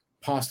actually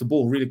passed the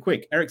ball really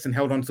quick. Eriksen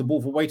held onto the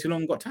ball for way too long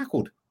and got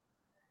tackled.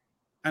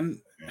 And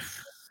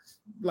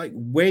like,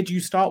 where do you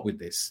start with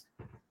this?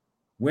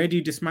 Where do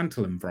you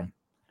dismantle him from?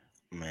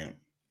 Man,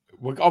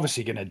 we're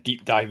obviously going to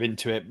deep dive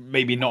into it.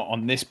 Maybe not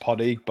on this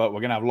poddy, but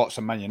we're going to have lots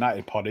of Man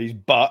United poddies.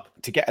 But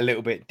to get a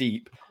little bit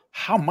deep,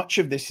 how much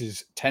of this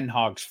is Ten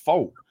Hag's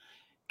fault?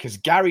 Because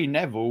Gary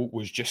Neville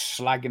was just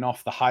slagging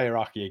off the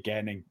hierarchy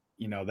again, and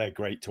they're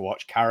great to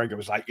watch. Carragher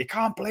was like, "You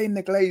can't blame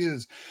the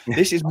Glazers.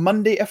 This is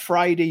Monday to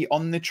Friday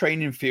on the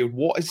training field.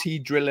 What is he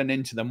drilling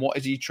into them? What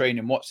is he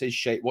training? What's his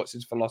shape? What's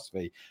his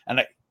philosophy?"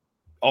 And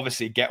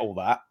obviously get all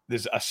that.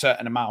 There's a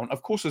certain amount.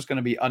 Of course, there's going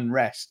to be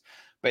unrest.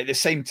 But at the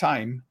same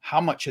time, how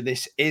much of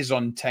this is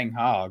on Ten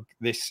Hag?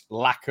 This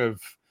lack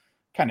of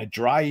kind of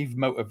drive,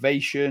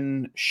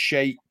 motivation,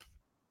 shape,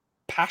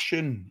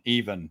 passion,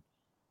 even.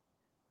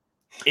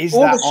 Is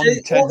all that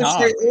on Ten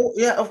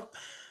Hag?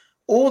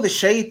 All the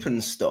shape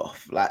and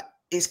stuff. Like,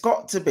 it's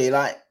got to be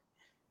like,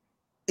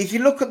 if you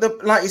look at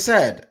like you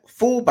said,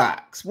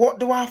 fullbacks, what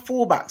do our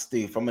fullbacks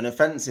do from an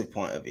offensive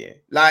point of view?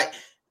 Like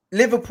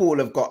Liverpool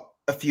have got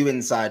a few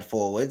inside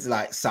forwards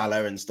like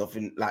Salah and stuff,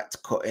 and like to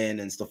cut in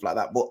and stuff like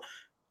that. But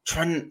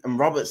Trent and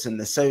Robertson,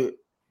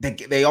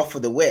 they offer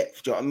the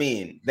width. Do you know what I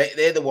mean?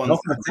 They're the ones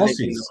that are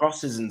taking the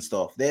crosses and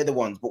stuff. They're the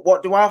ones. But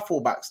what do our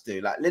fullbacks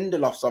do? Like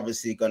Lindelof's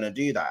obviously going to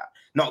do that.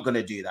 Not going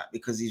to do that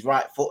because he's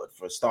right-footed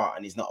for a start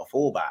and he's not a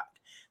fullback.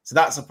 So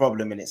that's a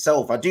problem in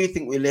itself. I do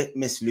think we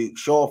miss Luke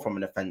Shaw from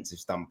an offensive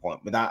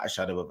standpoint, without a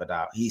shadow of a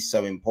doubt. He's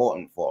so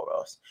important for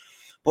us.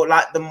 But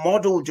like the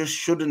model just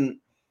shouldn't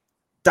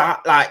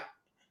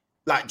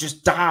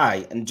just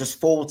die and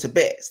just fall to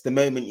bits the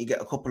moment you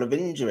get a couple of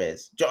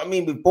injuries. Do you know what I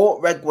mean? We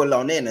brought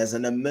Reguilon in as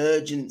an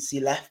emergency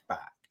left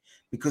back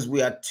because we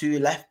had 2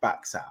 left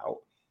backs out.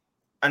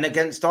 And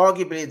against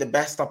arguably the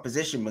best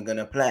opposition we're going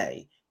to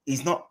play,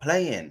 he's not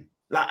playing.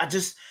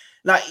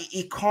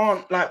 He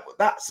can't,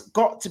 that's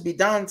got to be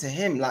down to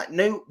him.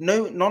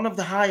 None of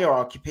the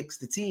hierarchy picks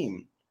the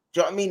team. Do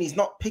you know what I mean? He's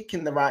not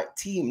picking the right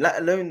team, let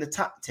alone the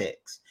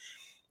tactics.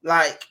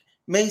 Like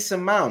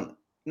Mason Mount,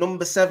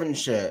 number 7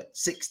 shirt,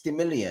 60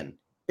 million,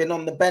 been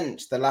on the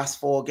bench the last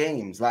 4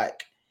 games,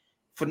 like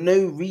for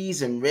no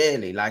reason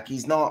really. Like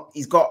he's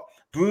got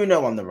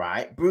Bruno on the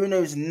right.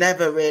 Bruno's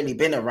never really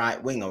been a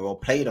right winger or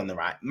played on the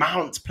right.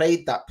 Mount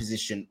played that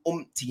position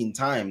umpteen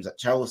times at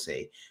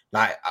Chelsea,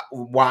 like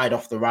wide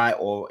off the right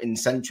or in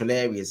central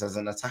areas as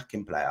an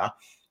attacking player.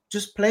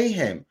 Just play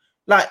him.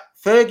 Like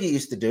Fergie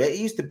used to do it.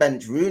 He used to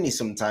bench Rooney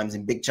sometimes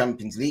in big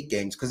Champions League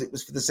games because it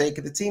was for the sake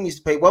of the team. He used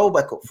to play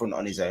Welbeck up front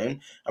on his own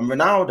and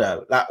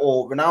Ronaldo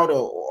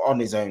on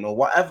his own or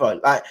whatever.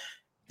 Like,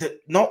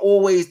 not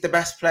always the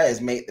best players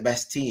make the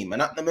best team.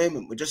 And at the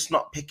moment, we're just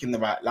not picking the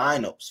right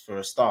lineups for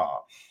a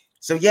start.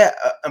 So, yeah,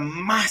 a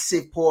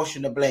massive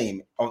portion of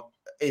blame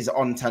is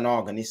on Ten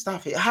Hag and his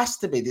staff. It has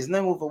to be. There's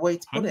no other way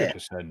to put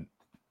 100%.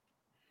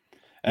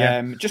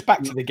 it. Just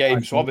back to the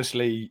game. So,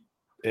 obviously,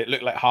 it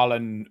looked like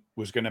Haaland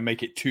was going to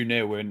make it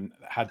 2-0 and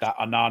had that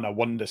Onana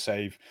wonder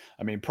save.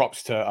 I mean,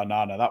 props to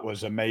Onana. That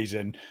was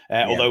amazing.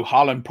 Although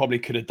Haaland probably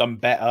could have done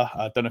better.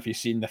 I don't know if you've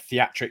seen the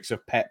theatrics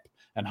of Pep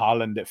and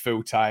Haaland at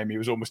full time. He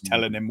was almost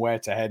telling him where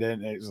to head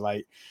in. It was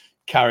like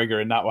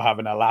Carragher and that were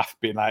having a laugh,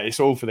 being like,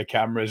 it's all for the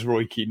cameras.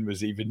 Roy Keane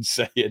was even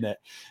saying it.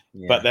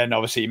 Yeah. But then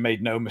obviously he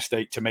made no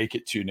mistake to make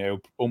it 2-0,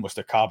 almost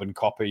a carbon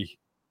copy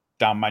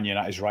down Man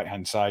United's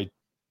right-hand side.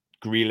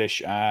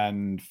 Grealish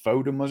and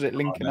Foden, was it,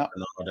 linking up?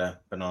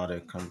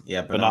 Bernardo.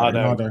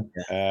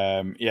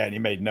 And he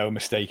made no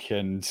mistake.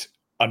 And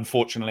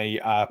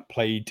unfortunately,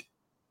 played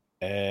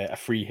a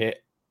free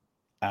hit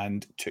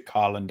and took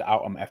Haaland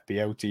out on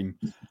FPL team.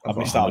 I've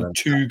missed out on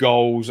 2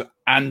 goals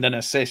and an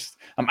assist.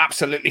 I'm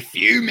absolutely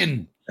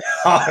fuming.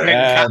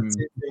 Haaland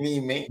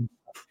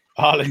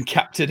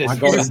captain is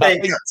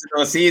captain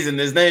all season.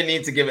 There's no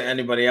need to give it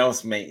anybody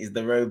else, mate. He's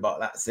the robot.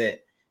 That's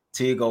it.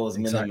 2 goals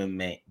minimum,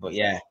 mate. But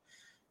yeah.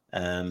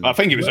 I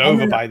think it was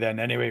over by then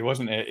anyway,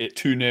 wasn't it? It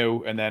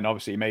 2-0, and then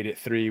obviously made it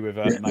 3 with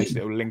a nice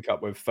little link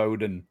up with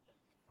Foden.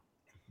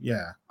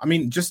 Yeah. I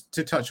mean, just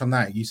to touch on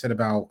that, you said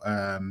about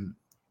the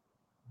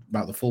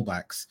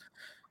fullbacks.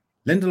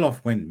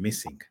 Lindelof went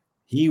missing.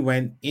 He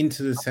went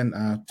into the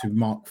centre to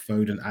mark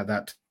Foden at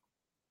that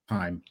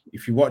time.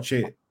 If you watch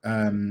it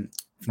from,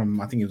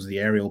 I think it was the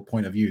aerial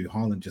point of view,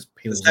 Haaland just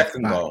peels off the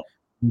back. Goal.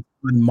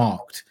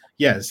 Unmarked.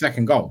 Yeah, the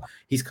second goal.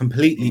 He's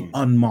completely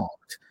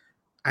unmarked.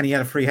 And he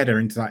had a free header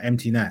into that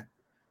empty net.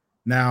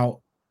 Now,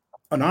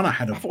 Onana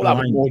had a... I thought that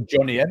was more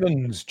Johnny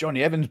Evans.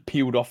 Johnny Evans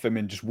peeled off him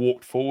and just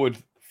walked forward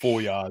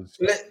 4 yards.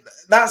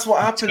 That's what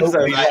happens,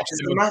 though. Like,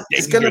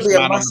 it's going to be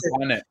a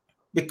massive...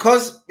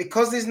 Because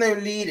there's no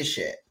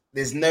leadership,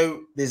 there's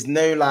no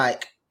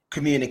like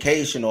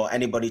communication or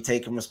anybody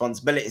taking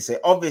responsibility. So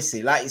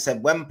obviously, like you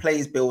said, when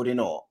play's building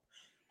up,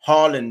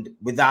 Haaland,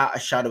 without a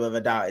shadow of a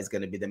doubt, is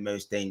going to be the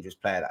most dangerous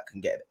player that can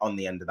get on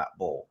the end of that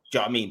ball. Do you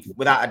know what I mean?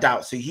 Without a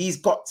doubt. So he's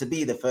got to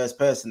be the first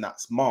person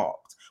that's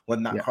marked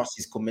when that cross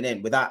is coming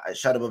in, without a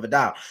shadow of a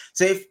doubt.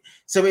 So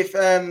if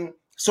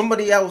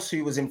somebody else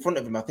who was in front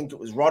of him, I think it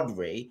was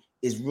Rodri,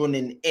 is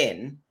running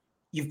in,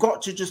 you've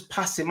got to just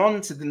pass him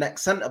on to the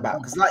next centre-back.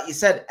 Because like you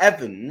said,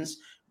 Evans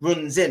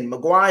runs in,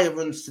 Maguire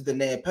runs to the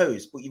near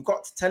post, but you've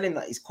got to tell him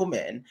that he's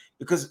coming,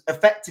 because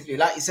effectively,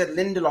 like you said,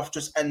 Lindelof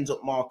just ends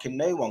up marking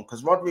no one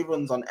because Rodri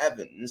runs on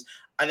Evans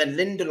and then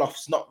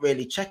Lindelof's not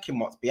really checking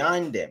what's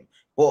behind him.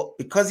 But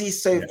because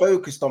he's so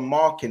focused on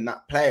marking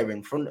that player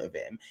in front of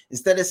him,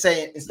 instead of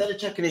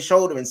checking his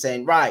shoulder and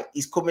saying, right,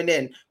 he's coming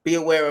in, be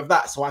aware of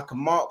that so I can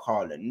mark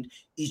Haaland,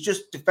 he's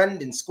just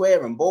defending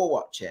square and ball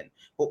watching.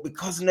 But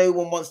because no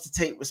one wants to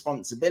take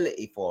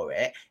responsibility for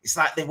it, it's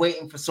like they're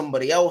waiting for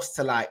somebody else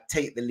to like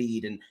take the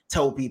lead and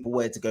tell people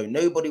where to go.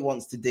 Nobody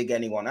wants to dig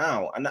anyone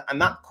out. And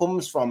that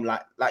comes from,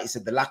 like you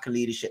said, the lack of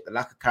leadership, the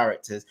lack of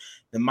characters,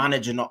 the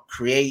manager not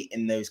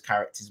creating those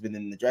characters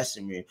within the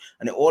dressing room.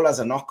 And it all has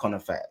a knock-on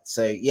effect.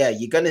 So, yeah,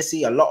 you're going to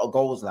see a lot of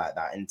goals like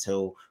that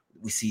until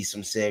we see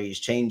some serious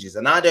changes.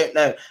 And I don't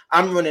know.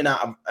 I'm running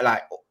out of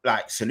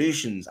like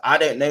solutions. I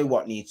don't know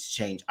what needs to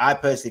change. I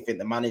personally think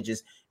the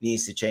managers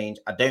needs to change.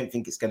 I don't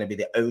think it's going to be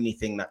the only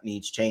thing that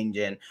needs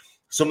changing.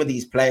 Some of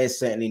these players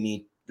certainly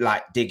need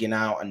like digging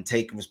out and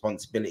taking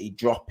responsibility,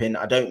 dropping.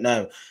 I don't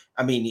know.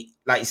 I mean,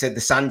 like you said,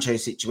 the Sancho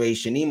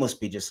situation, he must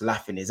be just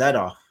laughing his head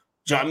off.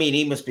 Do you know what I mean?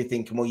 He must be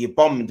thinking, well, you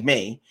bombed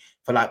me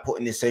for like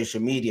putting this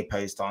social media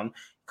post on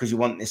because you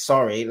want this.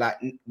 Sorry, like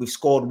we've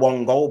scored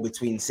 1 goal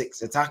between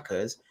 6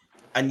 attackers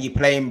and you're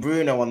playing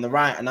Bruno on the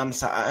right and I'm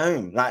sat at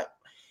home. Like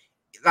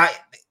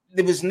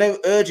there was no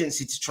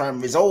urgency to try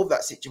and resolve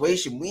that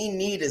situation. We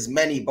need as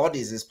many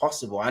bodies as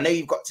possible. I know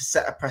you've got to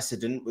set a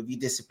precedent with your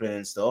discipline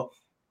and stuff,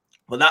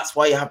 but that's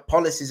why you have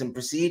policies and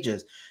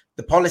procedures.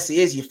 The policy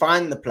is you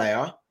find the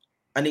player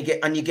and you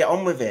get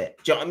on with it.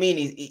 Do you know what I mean?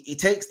 He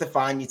takes the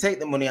fine, you take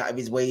the money out of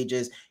his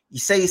wages, you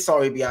say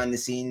sorry behind the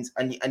scenes,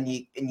 and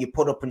you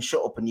put up and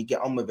shut up and you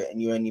get on with it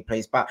and you earn your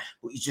place back.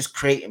 But you're just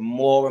creating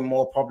more and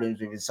more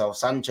problems with yourself.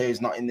 Sancho's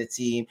not in the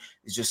team.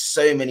 There's just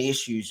so many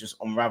issues just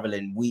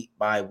unraveling week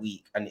by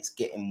week, and it's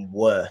getting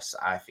worse.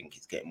 I think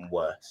it's getting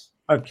worse.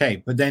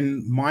 Okay, but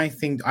then my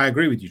thing, I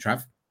agree with you,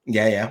 Trav.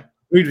 Yeah.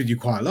 Agreed with you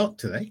quite a lot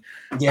today.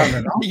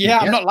 Yeah.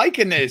 I'm not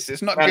liking this.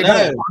 It's not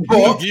good.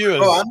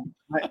 Viewers.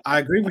 I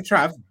agree with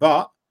Trav,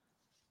 but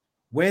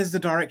where's the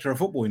director of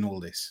football in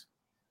all this?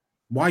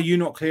 Why are you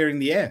not clearing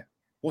the air?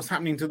 What's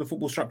happening to the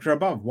football structure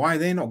above? Why are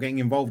they not getting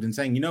involved in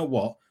saying, you know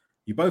what,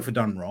 you both are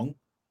done wrong,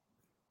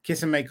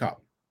 kiss and make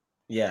up?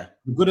 Yeah.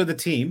 The good of the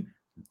team,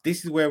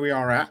 this is where we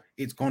are at.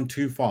 It's gone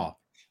too far.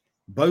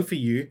 Both of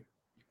you,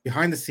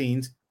 behind the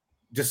scenes,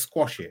 just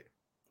squash it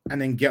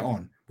and then get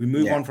on. We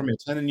move on from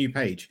it, turn a new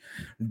page.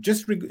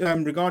 Just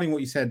regarding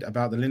what you said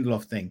about the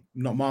Lindelof thing,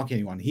 not marking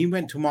anyone. He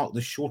went to mark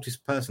the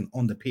shortest person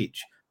on the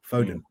pitch,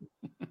 Foden.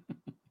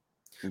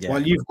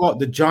 While you've got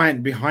the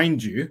giant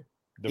behind you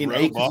in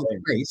acres of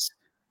space,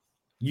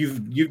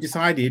 you've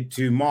decided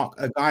to mark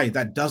a guy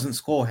that doesn't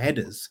score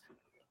headers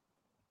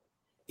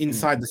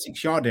inside the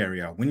 6-yard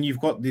area when you've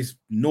got this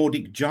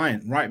Nordic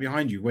giant right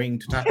behind you waiting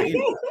to tap it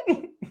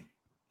in.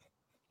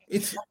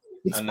 It's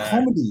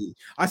comedy.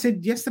 I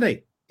said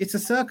yesterday, it's a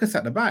circus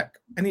at the back,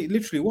 and it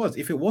literally was.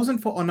 If it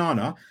wasn't for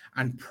Onana,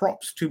 and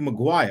props to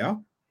Maguire,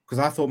 because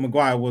I thought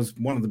Maguire was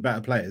one of the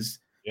better players.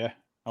 Yeah,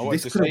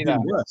 this could have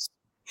been worse.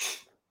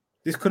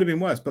 This could have been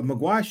worse, but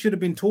Maguire should have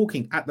been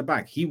talking at the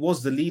back. He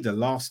was the leader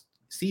last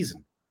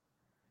season.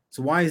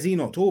 So why is he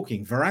not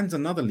talking? Varane's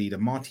another leader.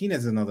 Martinez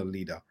is another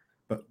leader.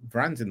 But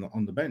Varane's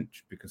on the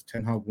bench because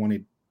Ten Hag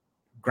wanted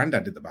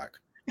Grandad at the back.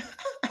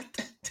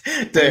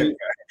 Dude,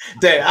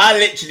 I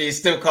literally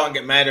still can't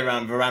get my head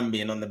around Varane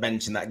being on the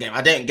bench in that game.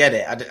 I don't get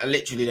it. I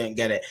literally don't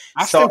get it.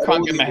 I still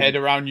can't get my head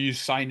around you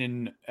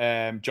signing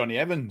Johnny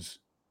Evans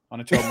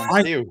on a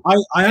 12-month deal.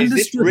 I understood.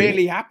 Is this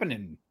really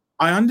happening?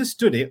 I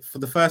understood it for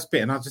the first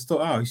bit, and I just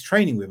thought, oh, he's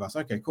training with us.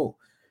 Okay, cool.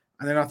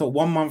 And then I thought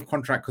 1-month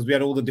contract because we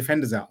had all the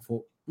defenders out. I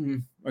thought,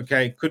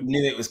 okay,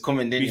 knew it was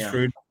coming, didn't you?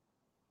 Screwed.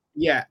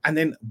 Yeah, and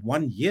then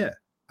 1 year,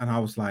 and I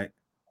was like,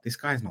 this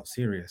guy's not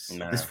serious.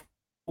 No. This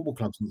football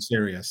club's not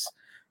serious.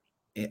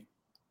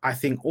 I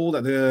think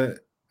and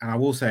I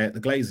will say it, the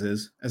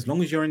Glazers, as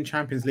long as you're in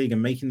Champions League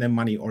and making them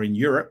money, or in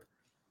Europe,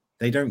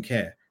 they don't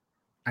care.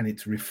 And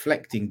it's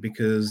reflecting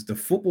because the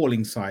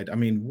footballing side, I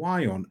mean,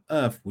 why on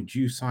earth would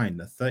you sign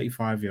a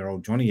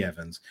 35-year-old Johnny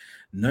Evans,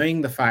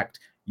 knowing the fact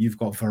you've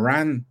got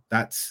Varane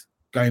that's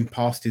going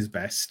past his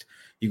best,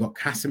 you've got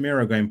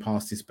Casemiro going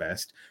past his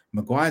best,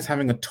 Maguire's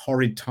having a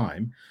torrid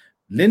time,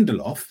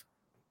 Lindelof,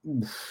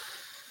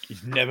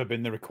 he's never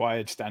been the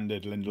required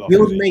standard, Lindelof.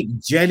 He'll make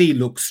Jelly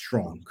look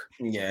strong.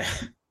 Yeah.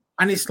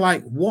 And it's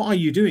like, what are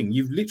you doing?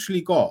 You've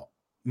literally got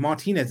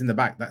Martinez in the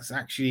back. That's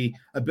actually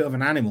a bit of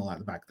an animal at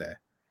the back there.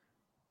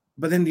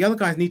 But then the other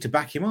guys need to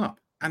back him up.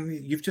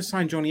 And you've just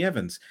signed Johnny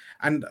Evans.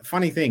 And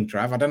funny thing,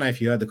 Trav, I don't know if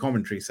you heard the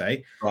commentary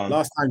say,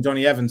 last time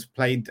Johnny Evans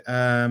played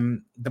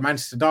the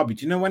Manchester Derby,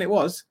 do you know when it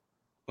was?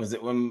 Was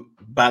it when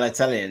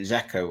Balotelli and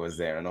Xhaka was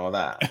there and all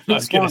that? I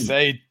was going to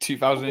say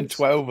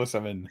 2012 or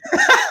something.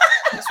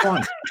 It's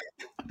fun.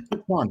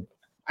 It's fun.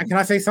 And can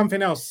I say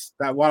something else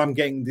that while I'm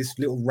getting this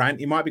little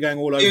rant, it might be going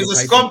all over the place. He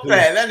was a squad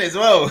player then as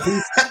well.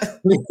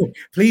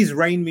 Please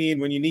rein me in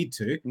when you need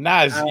to.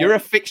 Naz, you're a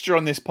fixture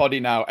on this poddy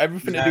now.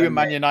 Everything to do with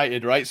Man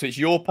United, right? So it's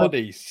your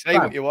poddy. Say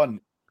what you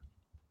want.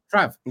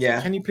 Trav,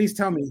 can you please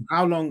tell me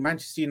how long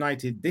Manchester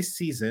United this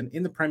season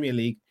in the Premier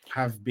League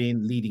have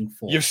been leading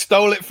for? You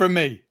stole it from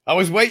me. I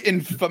was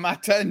waiting for my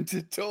turn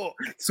to talk.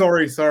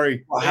 Sorry.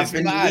 Have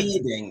been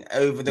leading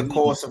over the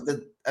course of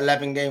the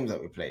 11 games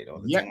that we played?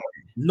 Or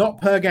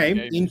not per game,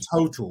 in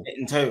total.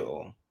 In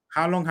total.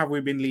 How long have we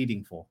been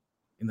leading for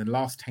in the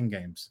last 10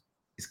 games?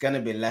 It's going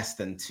to be less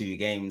than 2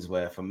 games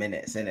worth of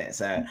minutes, isn't it?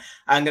 So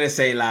I'm going to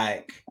say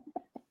like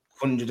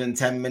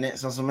 110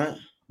 minutes or something.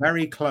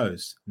 Very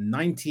close.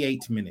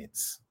 98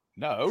 minutes.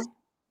 No.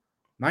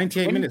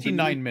 98 minutes.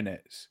 29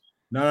 minutes.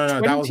 No.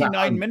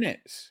 29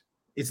 minutes.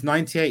 It's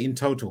 98 in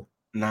total.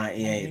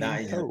 98.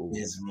 That is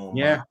abysmal.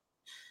 Yeah. Man.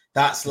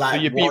 That's like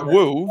so you beat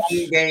Wolves.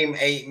 1 game,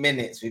 8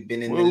 minutes. We've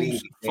been in Wolves, the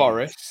league.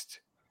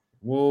 Forest.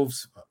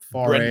 Wolves,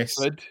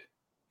 Forest,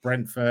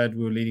 Brentford.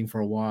 We were leading for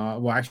a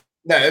while. Well, actually,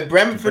 no,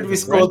 Brentford. We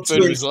scored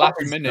two in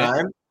stoppage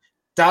time.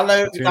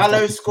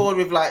 Dallo scored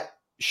with like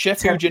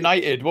Sheffield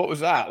United. What was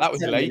that? That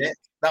was late. Minutes.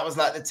 That was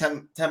like the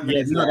 10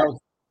 minutes.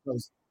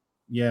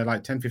 Yeah, that was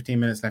like 10, 15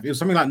 minutes left. It was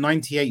something like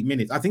 98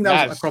 minutes. I think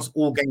that was across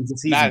all games of the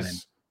season. Then.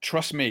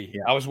 Trust me,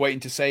 I was waiting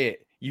to say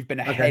it. You've been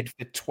ahead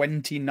for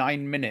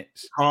 29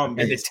 minutes in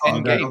the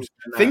 10 games.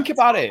 Think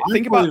about it.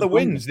 Think about the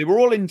wins. They were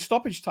all in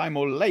stoppage time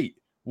or late.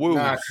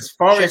 Wolves,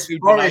 Forest,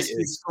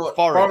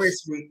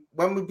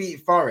 when we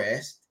beat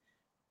Forest,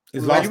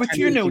 you were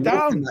 2-0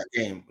 down. In that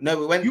game. No,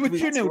 we went. You were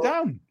 2-0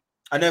 down.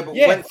 I know, but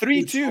yeah,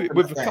 3-2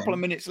 with a couple of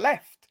minutes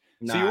left.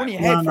 So you're only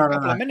ahead for a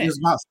couple of minutes. It was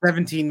about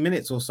 17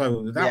 minutes or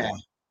so with that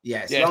one.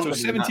 Yeah, so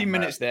 17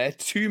 minutes there,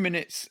 2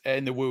 minutes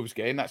in the Wolves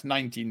game. That's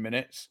 19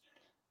 minutes.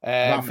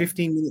 About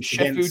 15 minutes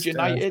Sheffield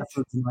United.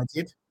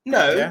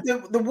 No,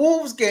 the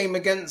Wolves game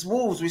against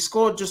Wolves, we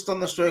scored just on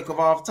the stroke of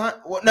half time.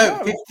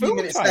 15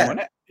 minutes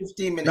left.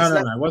 15 minutes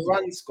left. No,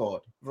 Varane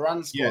scored.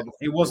 Yeah,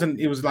 it wasn't.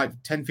 It was like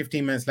 10,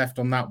 15 minutes left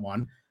on that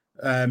one.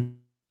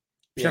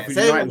 Sheffield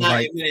United was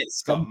like minutes,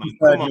 Scott, man.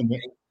 Come on,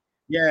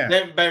 yeah.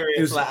 Don't bury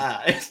us like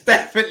that. It's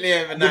definitely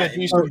over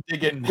 90.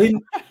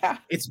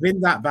 It's been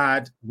that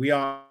bad. We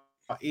are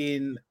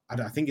in,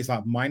 I think it's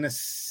like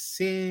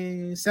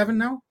 -7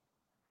 now.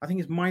 I think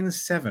it's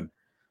 -7.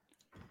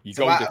 You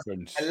got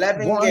difference.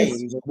 11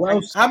 games.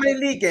 How many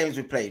league games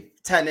we played?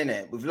 10 in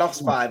it. We've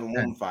lost 5 and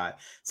won 5.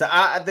 So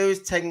out of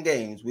those 10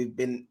 games, we've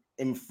been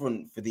in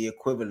front for the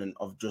equivalent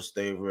of just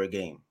over a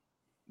game.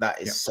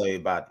 That is so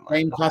bad,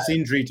 man. Game plus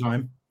injury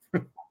time.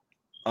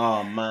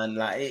 Oh man,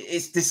 like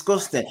it's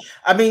disgusting.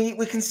 I mean,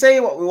 we can say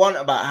what we want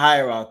about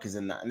hierarchies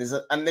and that,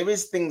 and there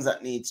is things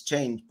that need to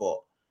change, but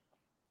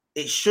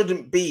it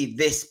shouldn't be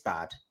this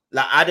bad.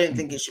 Like, I don't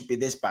think it should be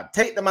this bad.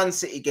 Take the Man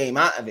City game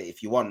out of it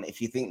if you want, if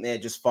you think they're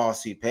just far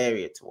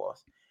superior to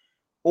us.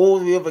 All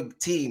the other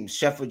teams,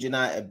 Sheffield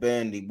United,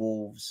 Burnley,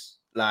 Wolves,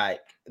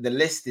 like the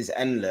list is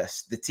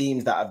endless. The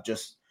teams that have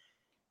just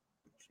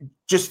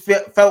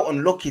felt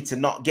unlucky to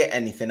not get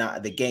anything out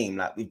of the game.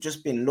 Like, we've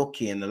just been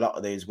lucky in a lot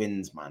of those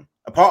wins, man.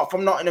 Apart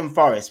from Nottingham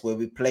Forest, where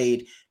we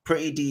played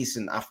pretty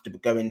decent after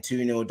going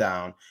 2-0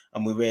 down,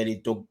 and we really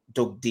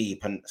dug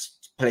deep and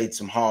played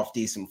some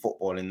half-decent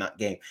football in that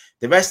game.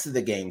 The rest of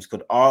the games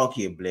could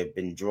arguably have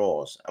been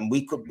draws, and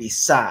we could be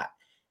sat,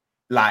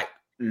 like,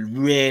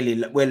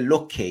 really, we're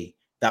lucky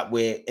that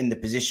we're in the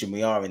position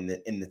we are in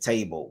the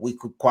table. We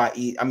could quite,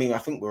 I mean, I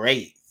think we're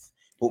 8th,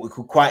 but we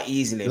could quite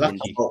easily have been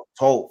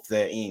 12th,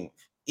 13th.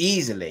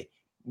 Easily.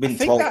 I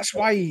think that's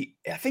why,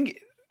 I think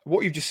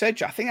what you've just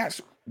said, I think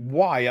that's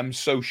why I'm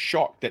so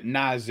shocked that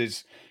Naz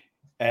is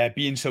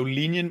being so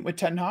lenient with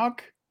Ten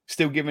Hag.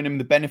 Still giving him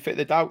the benefit of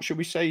the doubt, should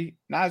we say,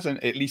 Naz,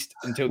 and at least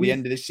until the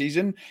end of this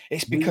season.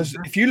 It's because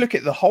if you look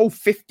at the whole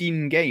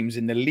 15 games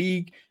in the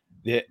league,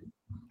 the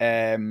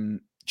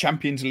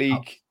Champions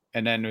League,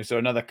 and then there's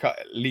another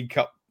League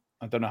Cup.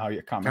 I don't know how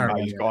you can't remember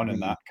how he's gone in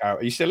that.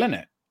 Are you still in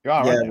it? You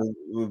are, yeah,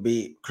 we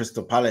beat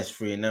Crystal Palace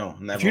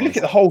 3-0. If you look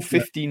at the whole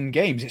 15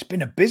 games, it's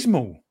been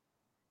abysmal.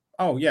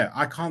 Oh, yeah.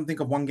 I can't think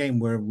of one game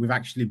where we've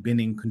actually been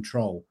in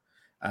control.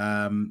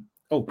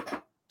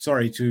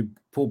 Sorry to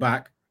pull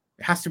back.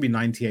 It has to be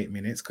 98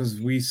 minutes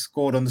because we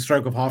scored on the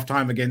stroke of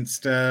half-time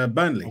against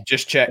Burnley.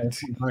 Just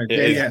checked.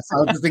 Yeah. So I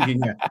was just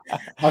thinking,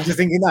 I was just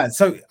thinking that.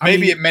 So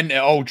maybe it meant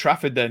at Old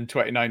Trafford then,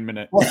 29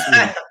 minutes.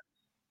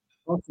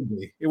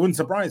 Possibly. It wouldn't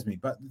surprise me.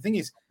 But the thing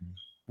is,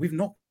 we've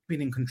not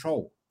been in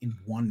control in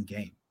one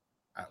game.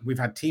 We've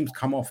had teams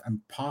come off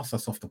and pass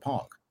us off the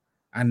park.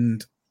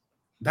 And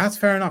that's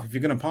fair enough if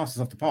you're going to pass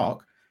us off the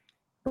park.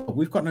 But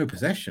we've got no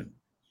possession.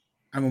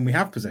 And when we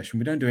have possession,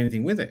 we don't do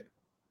anything with it.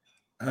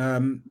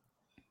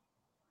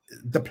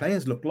 The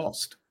players look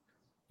lost.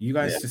 You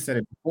guys just said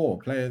it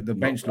before. The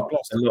bench look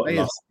lost.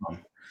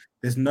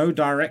 There's no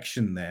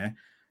direction there.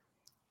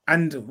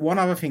 And one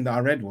other thing that I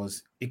read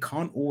was it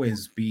can't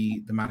always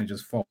be the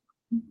manager's fault.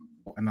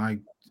 And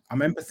I'm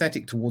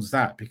empathetic towards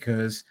that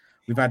because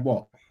we've had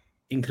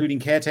including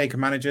caretaker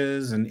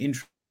managers and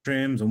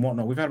interims and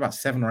whatnot. We've had about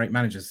 7 or 8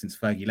 managers since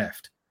Fergie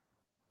left.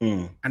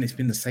 And it's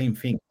been the same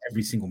thing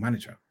every single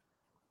manager.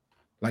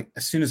 Like,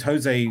 as soon as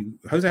Jose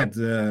had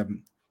the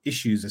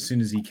issues as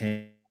soon as he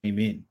came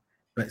in,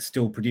 but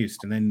still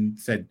produced, and then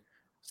said,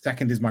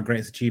 "Second is my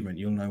greatest achievement.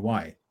 You'll know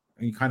why."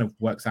 And it kind of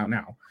works out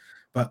now.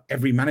 But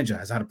every manager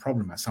has had a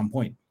problem at some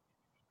point,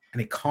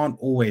 and it can't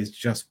always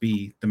just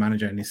be the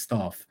manager and his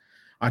staff.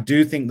 I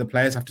do think the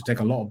players have to take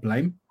a lot of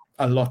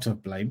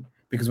blame,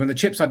 because when the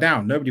chips are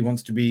down, nobody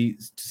wants to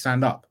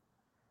stand up.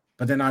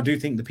 But then I do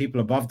think the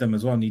people above them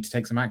as well need to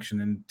take some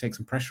action and take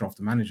some pressure off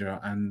the manager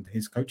and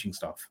his coaching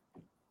staff.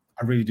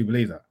 I really do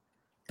believe that.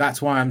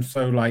 That's why I'm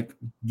so like,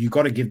 you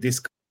got to give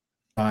this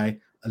guy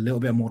a little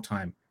bit more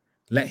time.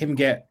 Let him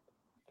get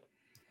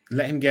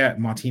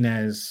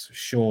Martinez,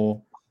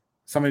 Shaw,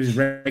 some of his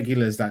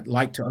regulars that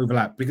like to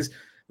overlap. Because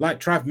like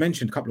Trav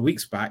mentioned a couple of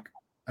weeks back,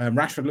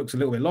 Rashford looks a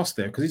little bit lost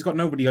there because he's got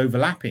nobody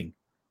overlapping.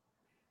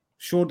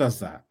 Shaw does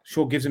that.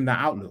 Shaw gives him that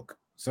outlook.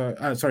 So,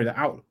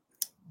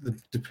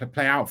 to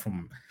play out from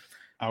him.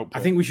 Output.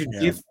 I think we should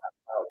give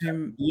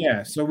him,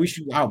 so we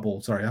should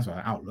outball. Sorry, that's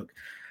right, outlook.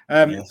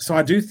 So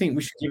I do think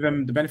we should give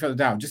him the benefit of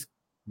the doubt. Just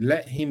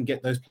let him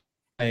get those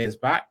players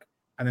back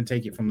and then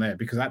take it from there.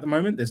 Because at the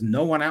moment, there's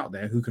no one out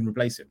there who can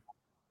replace him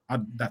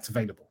that's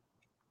available.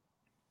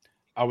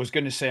 I was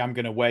going to say I'm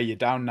going to wear you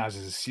down, Naz,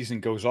 as the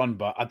season goes on,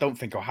 but I don't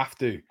think I'll have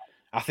to.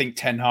 I think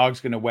Ten Hag's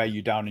going to wear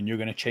you down and you're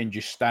going to change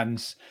your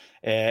stance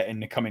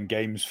in the coming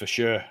games for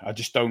sure. I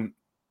just don't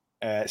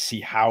see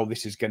how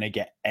this is going to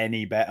get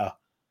any better.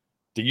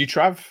 Do you,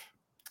 Trav?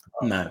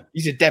 No.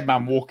 He's a dead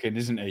man walking,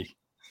 isn't he?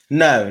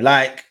 No,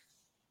 like,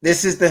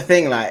 this is the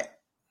thing, like,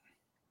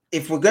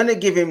 if we're going to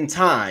give him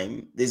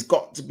time, there's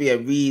got to be a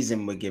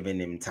reason we're giving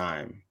him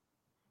time.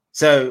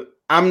 So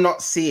I'm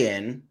not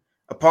seeing,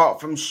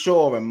 apart from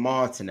Shaw and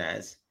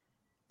Martinez,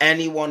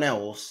 anyone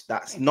else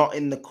that's not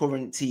in the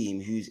current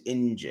team who's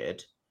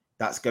injured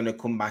that's going to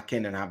come back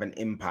in and have an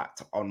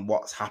impact on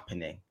what's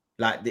happening.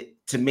 Like,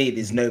 to me,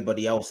 there's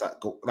nobody else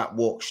that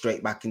walks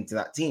straight back into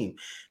that team.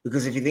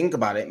 Because if you think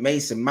about it,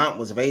 Mason Mount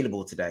was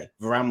available today.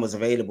 Varane was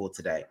available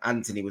today.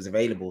 Anthony was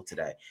available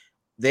today.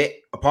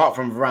 Apart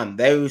from Varane,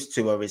 those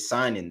two are his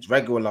signings.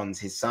 Reguilon's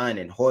his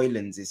signing.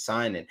 Højlund's his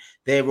signing.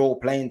 They're all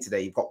playing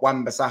today. You've got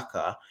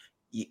Wan-Bissaka.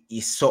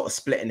 You're sort of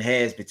splitting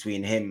hairs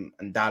between him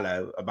and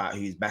Dalot about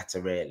who's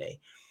better, really.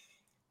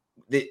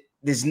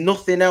 There's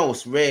nothing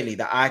else, really,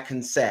 that I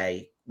can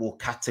say will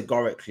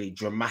categorically,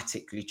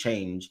 dramatically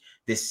change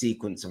this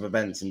sequence of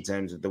events in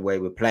terms of the way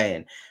we're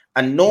playing.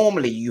 And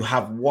normally you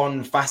have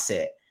one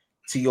facet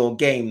to your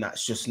game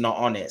that's just not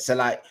on it. So,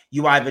 like,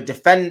 you either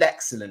defend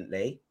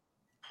excellently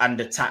and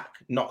attack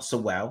not so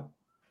well,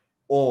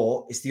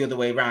 or it's the other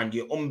way around.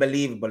 You're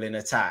unbelievable in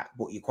attack,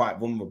 but you're quite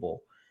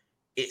vulnerable.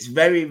 It's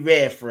very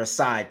rare for a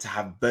side to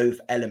have both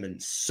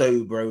elements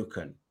so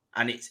broken.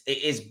 And it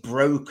is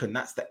broken.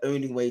 That's the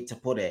only way to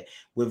put it.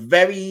 We're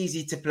very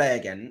easy to play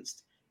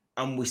against,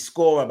 and we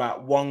score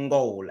about 1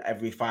 goal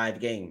every 5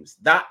 games.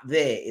 That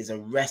there is a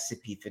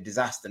recipe for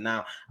disaster.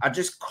 Now, I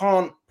just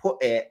can't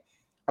put it.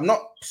 I'm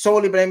not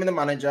solely blaming the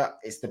manager.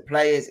 It's the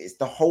players. It's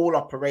the whole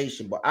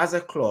operation. But as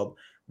a club,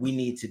 we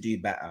need to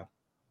do better.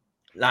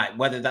 Like,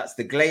 whether that's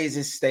the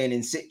Glazers staying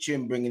in situ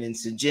and bringing in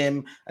Sir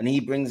Jim, and he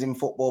brings in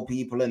football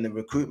people and the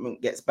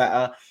recruitment gets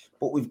better.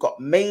 But we've got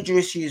major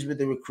issues with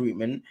the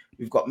recruitment.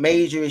 We've got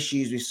major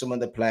issues with some of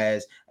the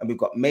players, and we've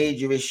got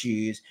major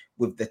issues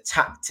with the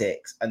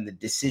tactics and the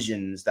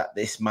decisions that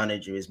this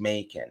manager is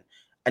making.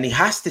 And he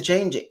has to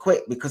change it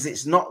quick, because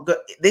it's not good.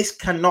 This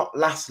cannot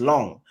last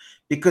long,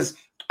 because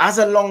as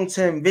a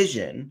long-term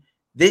vision,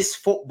 this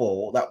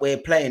football that we're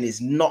playing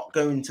is not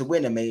going to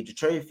win a major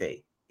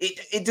trophy.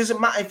 It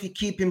doesn't matter if you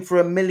keep him for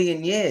 1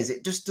 million years.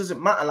 It just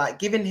doesn't matter. Like,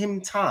 giving him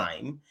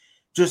time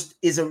just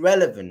is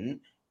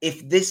irrelevant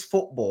if this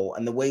football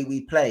and the way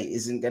we play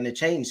isn't going to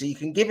change. So you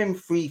can give him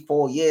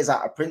 3-4 years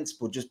out of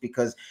principle just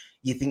because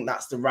you think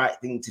that's the right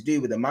thing to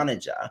do with a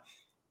manager.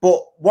 But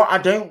what I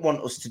don't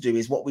want us to do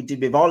is what we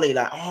did with Ollie,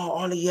 like, oh,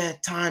 Ollie, yeah,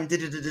 time,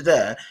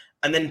 da-da-da-da-da.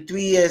 And then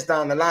 3 years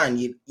down the line,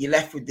 you're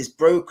left with this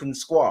broken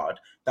squad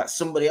that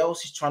somebody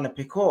else is trying to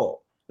pick up.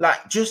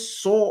 Like,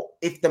 just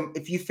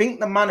if you think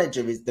the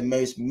manager is the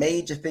most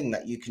major thing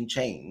that you can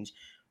change,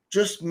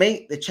 just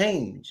make the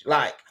change.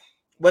 Like,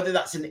 whether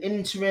that's an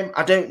interim,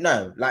 I don't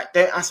know. Like,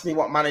 don't ask me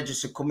what managers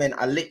should come in.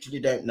 I literally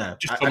don't know.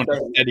 Just someone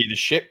to steady the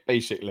ship,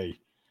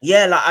 basically.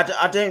 Yeah, like,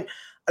 I don't,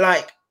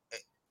 like,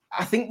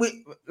 I think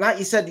we, like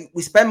you said,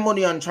 we spend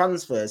money on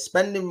transfers.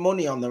 Spending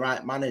money on the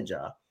right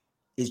manager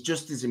is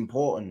just as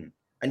important.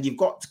 And you've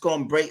got to go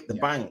and break the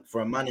bank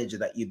for a manager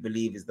that you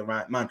believe is the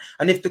right man.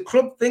 And if the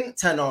club think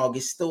Ten Hag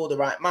is still the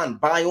right man,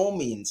 by all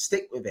means,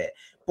 stick with it.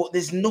 But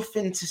there's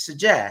nothing to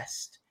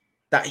suggest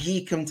that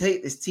he can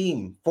take this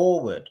team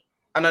forward.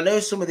 And I know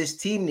some of this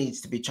team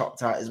needs to be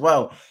chopped out as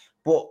well.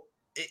 But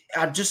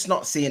I'm just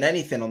not seeing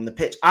anything on the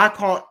pitch. I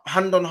can't,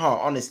 hand on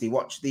heart, honestly,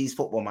 watch these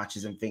football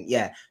matches and think,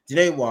 yeah, do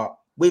you know what?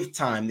 With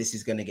time, this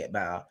is going to get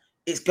better.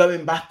 It's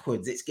going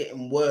backwards. It's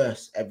getting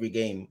worse every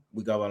game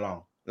we go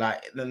along.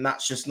 Like, then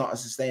that's just not a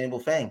sustainable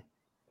thing.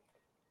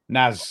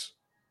 Naz,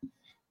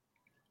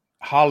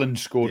 Haaland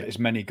scored as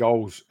many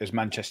goals as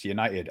Manchester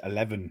United,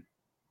 11.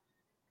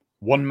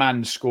 One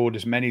man scored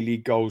as many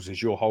league goals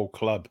as your whole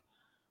club.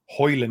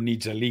 Højlund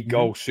needs a league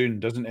goal soon,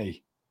 doesn't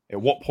he? At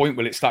what point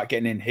will it start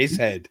getting in his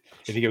head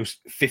if he goes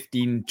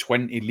 15,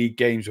 20 league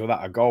games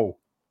without a goal?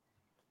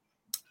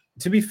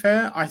 To be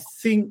fair, I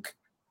think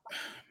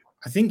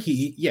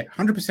he,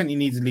 100% he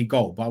needs a league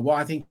goal. But what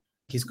I think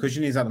his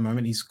cushion is at the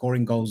moment, he's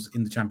scoring goals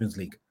in the Champions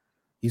League.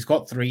 He's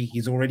got 3.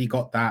 He's already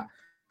got that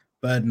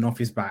burden off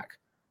his back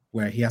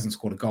where he hasn't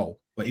scored a goal.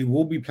 But it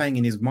will be playing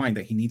in his mind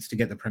that he needs to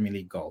get the Premier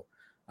League goal.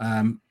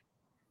 1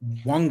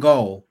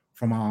 goal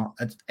from our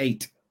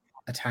 8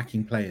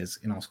 attacking players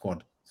in our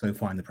squad so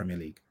far in the Premier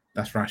League.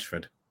 That's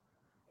Rashford.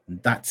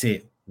 That's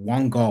it.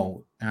 1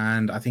 goal.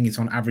 And I think it's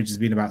on average has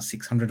been about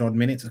 600 odd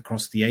minutes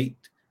across the 8.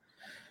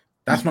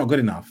 That's not good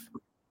enough.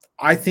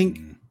 I think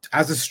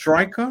as a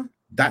striker,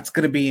 that's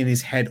going to be in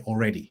his head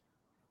already.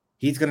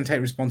 He's going to take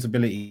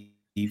responsibility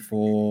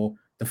for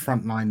the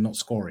front line not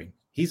scoring.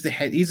 He's the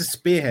head. He's a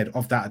spearhead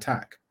of that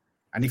attack.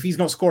 And if he's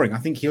not scoring, I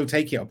think he'll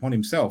take it upon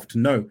himself to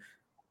know,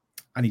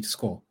 I need to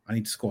score. I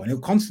need to score. And he'll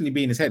constantly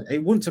be in his head.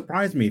 It wouldn't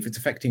surprise me if it's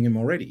affecting him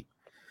already.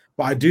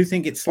 But I do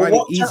think it's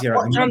slightly easier.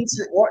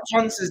 What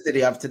chances did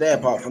he have today,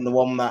 apart from the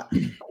one that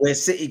where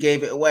City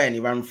gave it away and he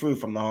ran through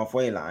from the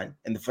halfway line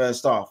in the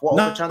first half? What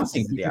other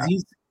chances did he have?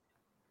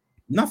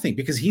 Nothing,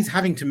 because he's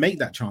having to make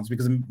that chance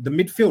because the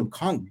midfield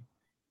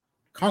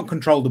can't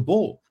control the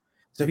ball.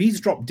 So he's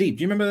dropped deep.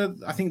 Do you remember?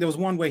 I think there was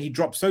one where he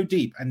dropped so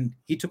deep and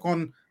he took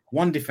on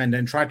one defender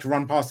and tried to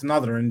run past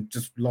another and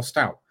just lost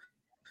out.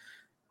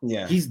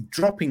 Yeah, he's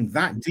dropping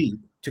that deep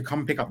to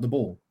come pick up the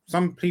ball.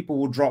 Some people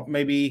will drop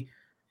maybe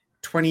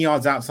 20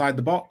 yards outside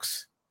the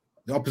box,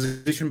 the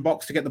opposition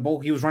box, to get the ball.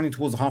 He was running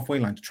towards the halfway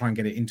line to try and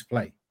get it into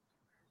play.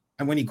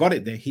 And when he got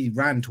it there, he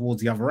ran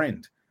towards the other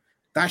end.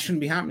 That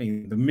shouldn't be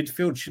happening. The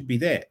midfield should be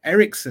there.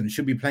 Eriksen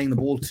should be playing the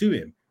ball to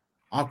him,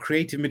 our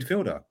creative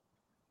midfielder.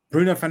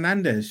 Bruno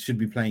Fernandes should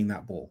be playing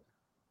that ball.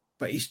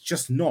 But it's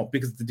just not,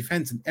 because the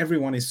defense and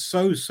everyone is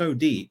so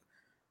deep,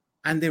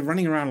 and they're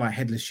running around like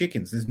headless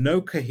chickens. There's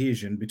no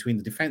cohesion between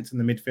the defense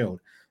and the midfield.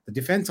 The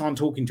defense aren't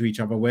talking to each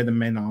other where the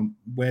men are,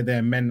 where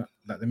their men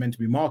that they're meant to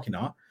be marking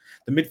are.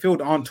 The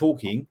midfield aren't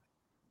talking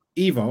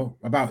either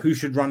about who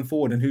should run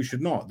forward and who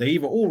should not. They're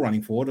either all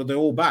running forward or they're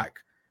all back.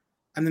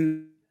 And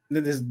then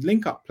this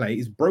link-up play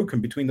is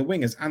broken between the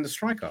wingers and the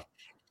striker.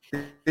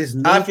 There's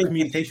no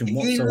communication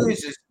whatsoever.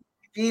 If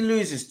he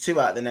loses 2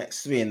 out of the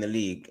next 3 in the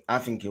league, I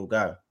think he'll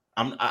go.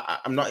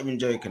 I'm not even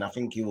joking. I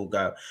think he will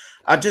go.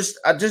 I just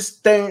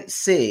don't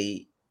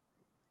see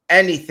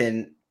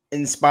anything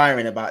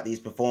inspiring about these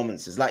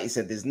performances. Like you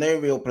said, there's no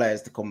real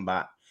players to come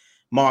back.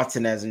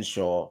 Martinez and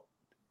Shaw,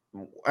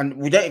 and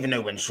we don't even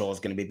know when Shaw's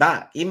going to be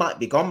back. He might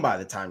be gone by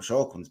the time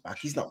Shaw comes back.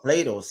 He's not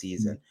played all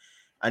season,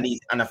 and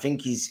I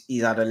think he's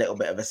had a little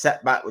bit of a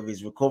setback with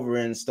his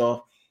recovery and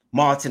stuff.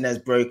 Martinez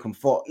broken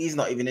foot. He's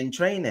not even in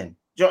training.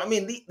 Do you know what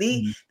I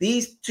mean?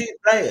 These 2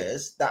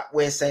 players that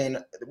we're saying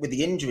with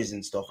the injuries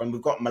and stuff, and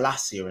we've got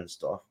Malacia and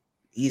stuff.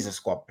 He's a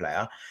squad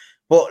player.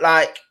 But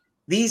like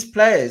these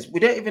players, we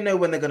don't even know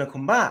when they're going to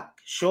come back.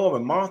 Shaw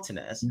and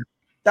Martinez,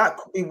 that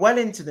could be well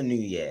into the new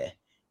year.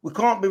 We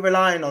can't be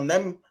relying on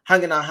them,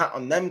 hanging our hat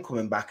on them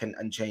coming back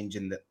and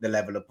changing the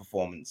level of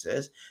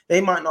performances. They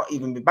might not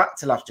even be back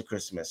till after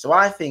Christmas. So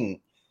I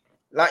think,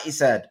 like you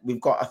said, we've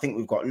got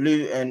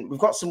Luton. We've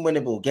got some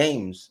winnable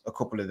games, a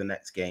couple of the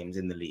next games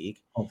in the league.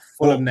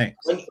 Fulham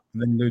next, and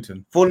then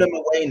Luton. Fulham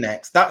away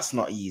next. That's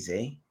not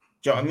easy.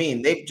 Do you know what I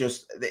mean?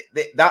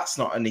 That's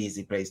not an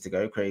easy place to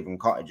go, Craven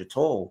Cottage at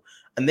all.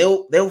 And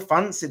they'll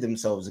fancy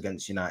themselves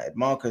against United.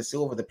 Marco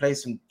Silva, they play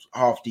some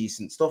half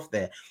decent stuff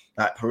there.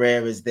 Like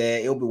Pereira's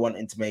there. He'll be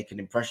wanting to make an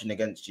impression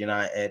against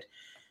United.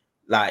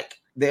 Like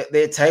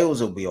their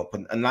tails will be up.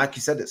 And like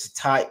you said, it's a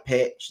tight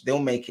pitch. They'll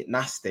make it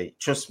nasty.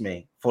 Trust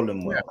me,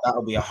 Fulham will. Yeah.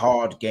 That'll be a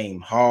hard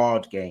game.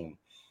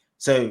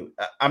 So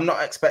I'm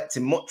not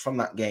expecting much from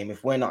that game.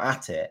 If we're not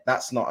at it,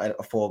 that's not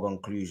a foregone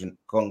conclusion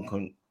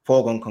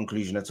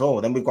at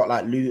all. Then we've got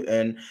like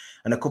Luton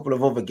and a couple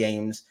of other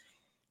games.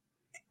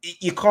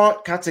 You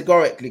can't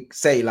categorically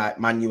say like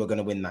Man U are going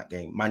to win that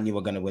game. Man U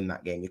are going to win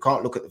that game. You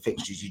can't look at the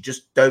fixtures. You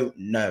just don't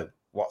know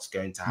what's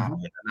going to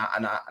happen.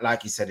 And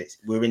like you said,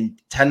 we're in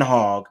Ten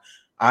Hag.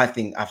 I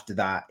think after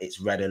that, it's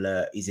red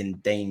alert. He's in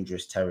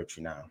dangerous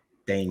territory now.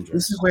 Dangerous.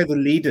 This is where the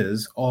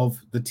leaders of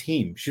the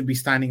team should be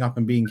standing up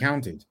and being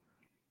counted.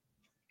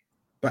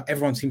 But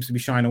everyone seems to be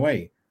shying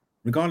away,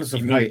 regardless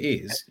of who it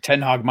is.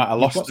 Ten Hag might have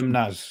lost them,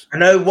 Naz. I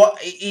know what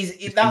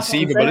it's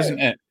conceivable, isn't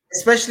it?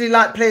 Especially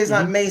like players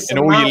like Mason.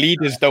 And all your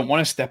leaders don't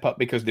want to step up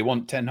because they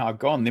want Ten Hag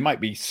gone. They might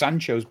be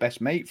Sancho's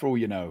best mate for all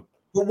you know.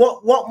 But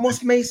what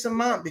must Mason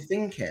Mount be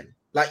thinking?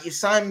 Like, you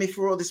signed me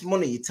for all this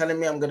money. You're telling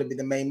me I'm going to be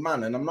the main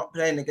man, and I'm not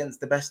playing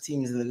against the best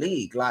teams in the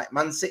league. Like,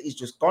 Man City's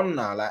just gone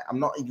now. Like, I'm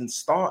not even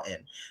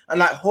starting. And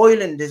like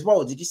Højlund as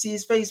well. Did you see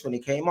his face when he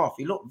came off?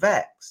 He looked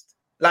vexed.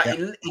 Like,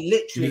 he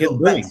literally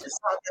looked vexed. He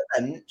sat on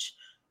the bench.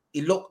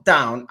 He looked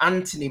down.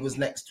 Anthony was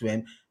next to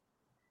him.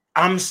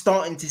 I'm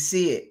starting to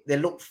see it. They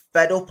look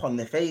fed up on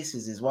their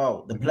faces as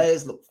well. The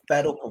players look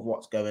fed up of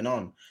what's going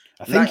on.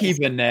 I think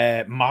even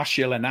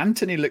Martial and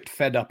Anthony looked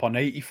fed up on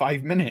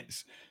 85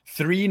 minutes.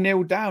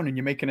 3-0 down, and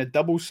you're making a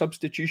double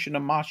substitution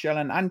of Martial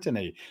and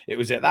Anthony. It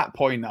was at that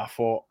point that I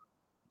thought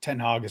Ten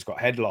Hag has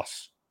got head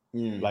loss.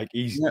 Like,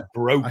 he's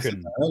broken. I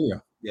said that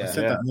earlier. I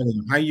said that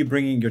earlier. How are you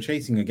you're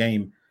chasing a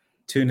game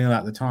 2-0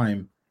 at the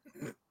time.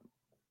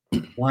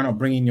 Why not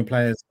bring in your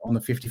players on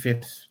the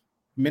 55th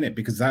minute?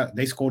 Because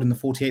they scored in the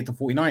 48th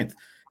or 49th.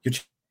 You're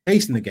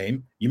chasing the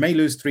game. You may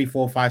lose 3,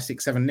 4, 5,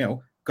 6,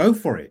 7-0. Go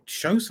for it.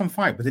 Show some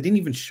fight. But they didn't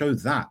even show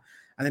that.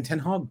 And then Ten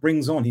Hag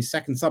brings on his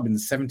second sub in the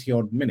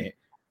 70-odd minute.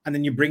 And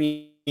then you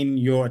bring in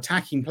your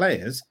attacking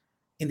players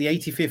in the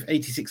 85th,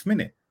 86th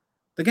minute.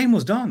 The game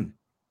was done.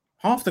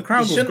 Half the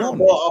crowd was gone. He shouldn't have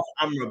brought off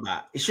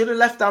Amrabat. He should have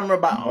left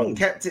Amrabat on,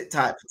 kept it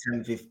tight for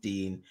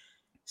 10-15,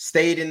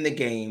 stayed in the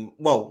game,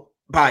 well,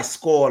 by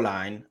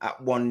scoreline at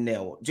 1-0. Do you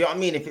know what I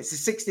mean? If it's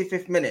the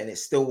 65th minute and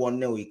it's still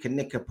 1-0, you can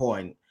nick a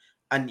point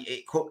and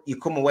you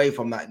come away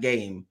from that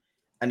game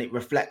and it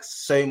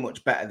reflects so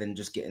much better than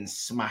just getting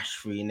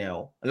smashed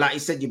 3-0. And like you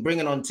said, you're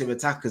bringing on 2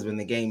 attackers when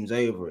the game's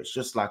over. It's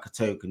just like a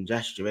token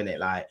gesture, isn't it?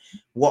 Like,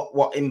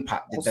 what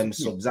impact did them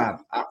subs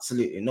have?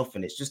 Absolutely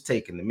nothing. It's just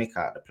taking the mick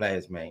out of the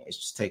players, mate. It's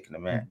just taking the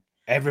mick.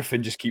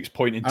 Everything just keeps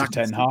pointing to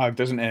Ten Hag,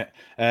 doesn't it?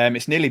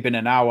 It's nearly been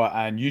an hour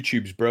and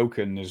YouTube's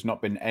broken. There's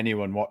not been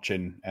anyone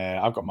watching.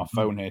 I've got my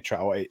phone here.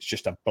 It's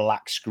just a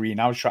black screen.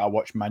 I was trying to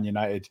watch Man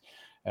United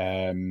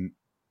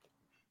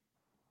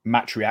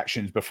match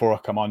reactions before I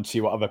come on, see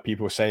what other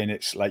people are saying.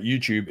 It's like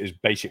YouTube is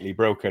basically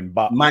broken.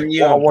 But Man, they've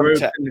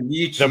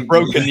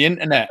broken the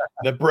internet.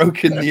 They've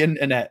broken the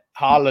internet.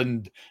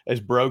 Haaland has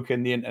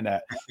broken the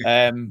internet.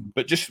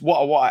 But just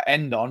what I want to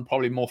end on,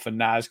 probably more for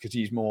Naz, because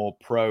he's more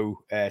pro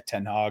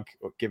Ten Hag,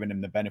 giving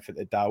him the benefit of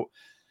the doubt.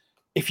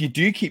 If you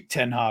do keep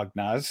Ten Hag,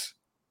 Naz,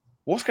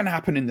 what's going to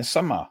happen in the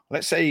summer?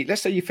 Let's say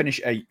you finish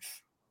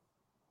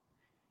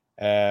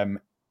 8th.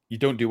 You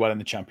don't do well in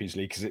the Champions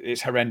League because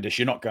it's horrendous.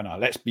 You're not gonna.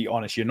 Let's be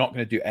honest. You're not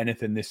going to do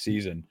anything this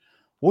season.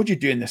 What do you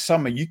do in the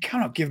summer? You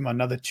cannot give him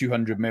another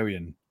 200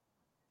 million.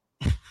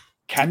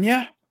 Can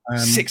you?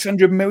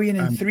 600 million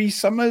in 3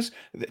 summers?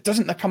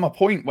 Doesn't there come a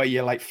point where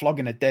you're like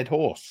flogging a dead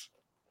horse?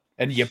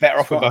 And you're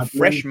better off with a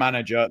fresh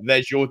manager.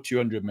 There's your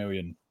 200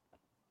 million.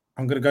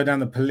 I'm going to go down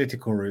the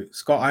political route.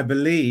 Scott, I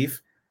believe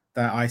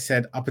that I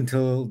said up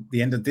until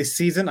the end of this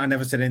season, I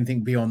never said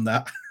anything beyond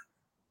that.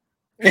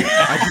 It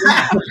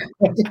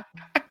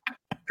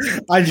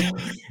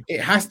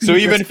has to. So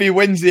even if he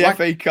wins the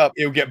FA Cup,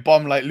 he'll get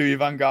bombed like Louis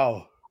van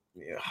Gaal.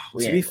 Yeah,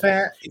 to be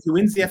fair, if he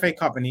wins the FA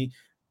Cup and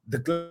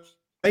the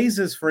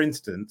Glazers, for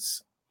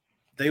instance,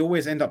 they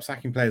always end up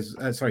sacking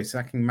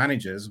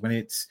managers when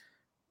it's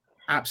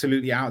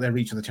absolutely out of their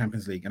reach of the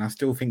Champions League, and I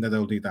still think that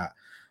they'll do that.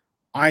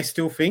 I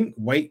still think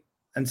wait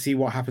and see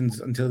what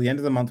happens until the end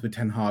of the month with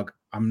Ten Hag.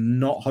 I'm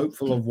not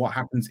hopeful of what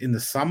happens in the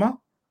summer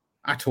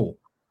at all.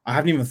 I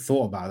haven't even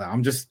thought about that.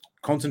 I'm just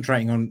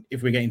concentrating on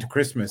if we're getting to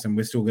Christmas and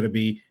we're still going to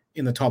be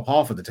in the top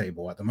half of the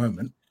table at the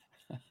moment.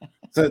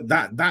 So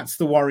that's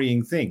the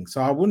worrying thing.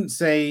 So I wouldn't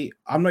say,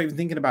 I'm not even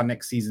thinking about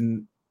next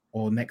season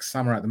or next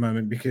summer at the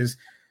moment, because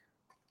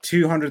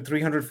 200,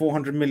 300,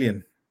 400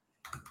 million.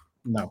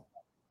 No,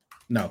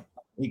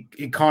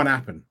 it can't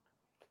happen.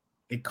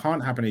 It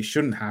can't happen. It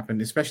shouldn't happen,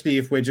 especially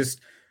if we're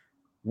just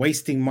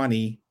wasting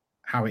money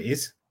how it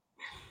is.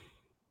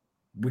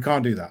 We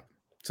can't do that.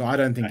 So I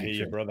don't think I hear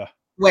you, brother.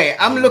 Wait,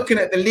 I'm looking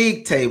at the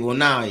league table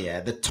now. Yeah,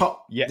 the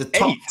top. Yeah, the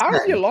top 8th. How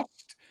have you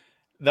lost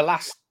the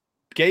last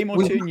game or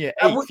two in your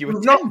 8th? You were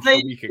 10th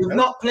a week ago. We've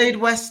not played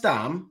West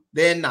Ham.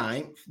 They're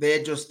 9th.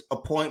 They're just a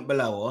point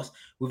below us.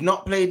 We've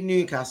not played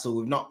Newcastle.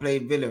 We've not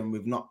played Villa, and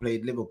we've not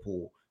played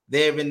Liverpool.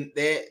 They're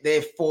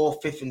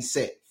 4th, 5th, and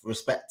 6th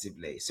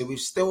respectively. So we've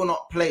still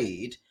not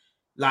played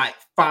like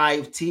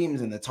 5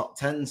 teams in the top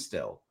 10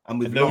 still.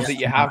 And those that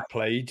you have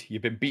played,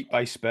 you've been beat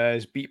by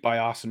Spurs, beat by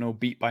Arsenal,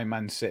 beat by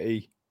Man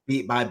City.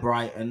 Beat by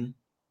Brighton.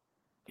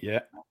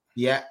 Yeah.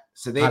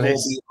 So they've all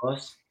beat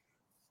us.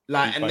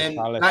 Like, and then,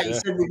 Palace, you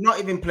said, we've not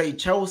even played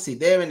Chelsea.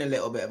 They're in a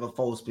little bit of a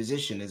false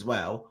position as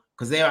well,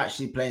 because they're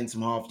actually playing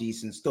some half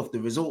decent stuff. The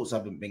results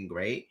haven't been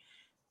great,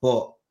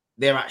 but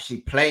they're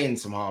actually playing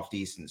some half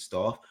decent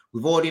stuff.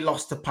 We've already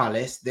lost to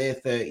Palace. They're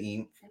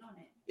 13th.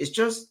 It's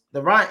just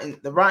the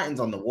writing's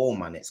on the wall,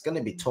 man. It's going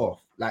to be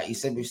tough. Like you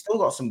said, we've still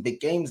got some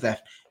big games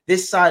left.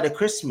 This side of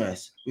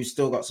Christmas, we've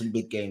still got some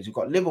big games. We've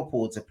got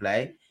Liverpool to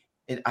play.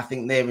 I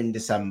think they're in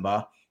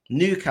December.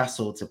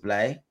 Newcastle to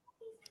play.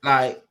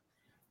 Like,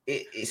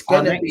 it's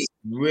going to be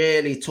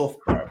really tough,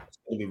 bro. It's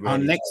going to be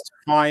really next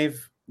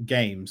 5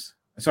 games.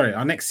 Sorry,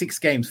 our next 6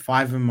 games,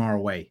 5 of them are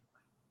away.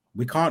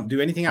 We can't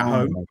do anything at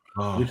home.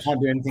 We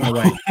can't do anything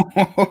away.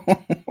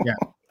 Yeah.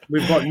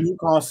 We've got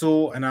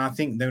Newcastle, and I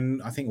think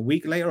a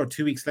week later or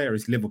 2 weeks later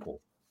is Liverpool.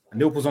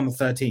 And Liverpool's on the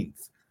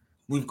 13th.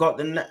 We've got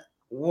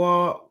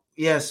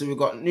so we've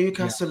got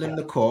Newcastle in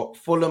the cup,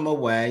 Fulham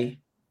away,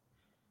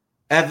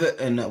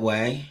 Everton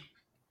away.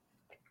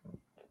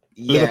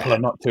 Liverpool are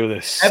not till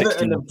this.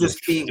 Everton have just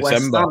beat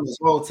West Ham as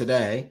well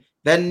today.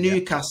 Then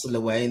Newcastle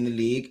away in the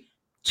league,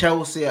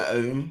 Chelsea at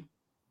home.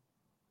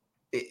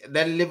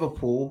 Then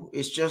Liverpool.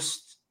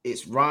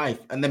 It's rife,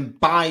 and then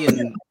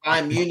Bayern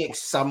Munich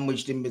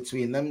sandwiched in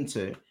between them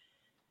two.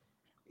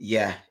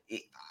 Yeah,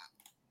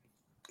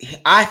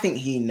 I think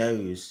he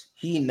knows.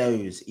 He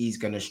knows he's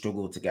going to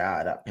struggle to get out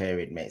of that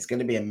period, mate. It's going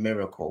to be a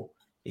miracle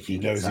if he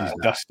knows he's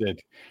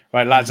dusted.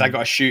 Right, lads, I got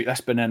to shoot.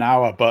 That's been an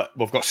hour, but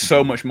we've got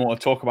so much more to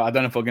talk about. I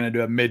don't know if we're going to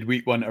do a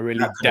midweek one to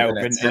really delve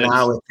into this.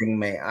 10-hour thing,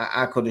 mate.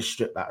 I could have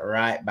stripped that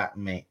right back,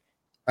 mate.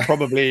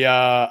 Probably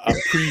a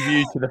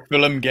preview to the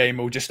Fulham game.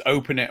 We'll just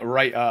open it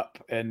right up,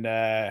 and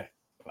I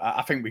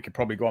think we could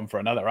probably go on for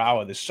another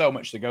hour. There's so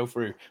much to go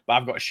through, but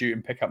I've got to shoot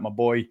and pick up my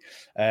boy.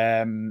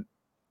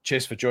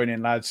 cheers for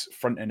joining, lads,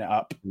 fronting it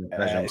up.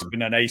 Pleasure, It's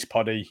been an ace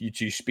poddy. You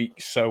two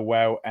speak so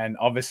well. And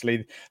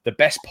obviously, the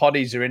best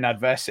poddies are in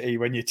adversity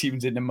when your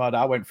team's in the mud.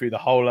 I went through the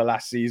whole of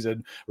last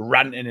season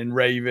ranting and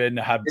raving.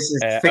 I had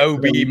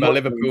OB, my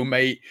Liverpool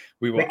mate.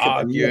 We were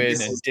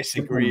arguing and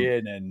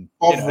disagreeing. And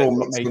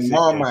Overall,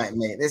 Marmite,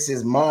 mate. This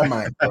is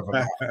Marmite,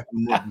 brother.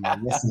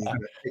 This is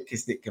the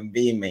thickest it can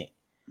be, mate.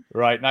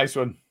 Right, nice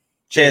one.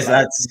 Cheers,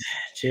 lads.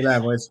 See you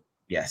later, boys.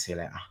 Yeah, see you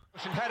later.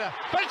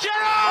 But Gerrard!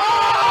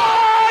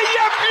 Oh,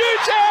 you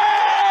beauty!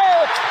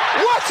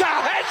 What a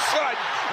head, son!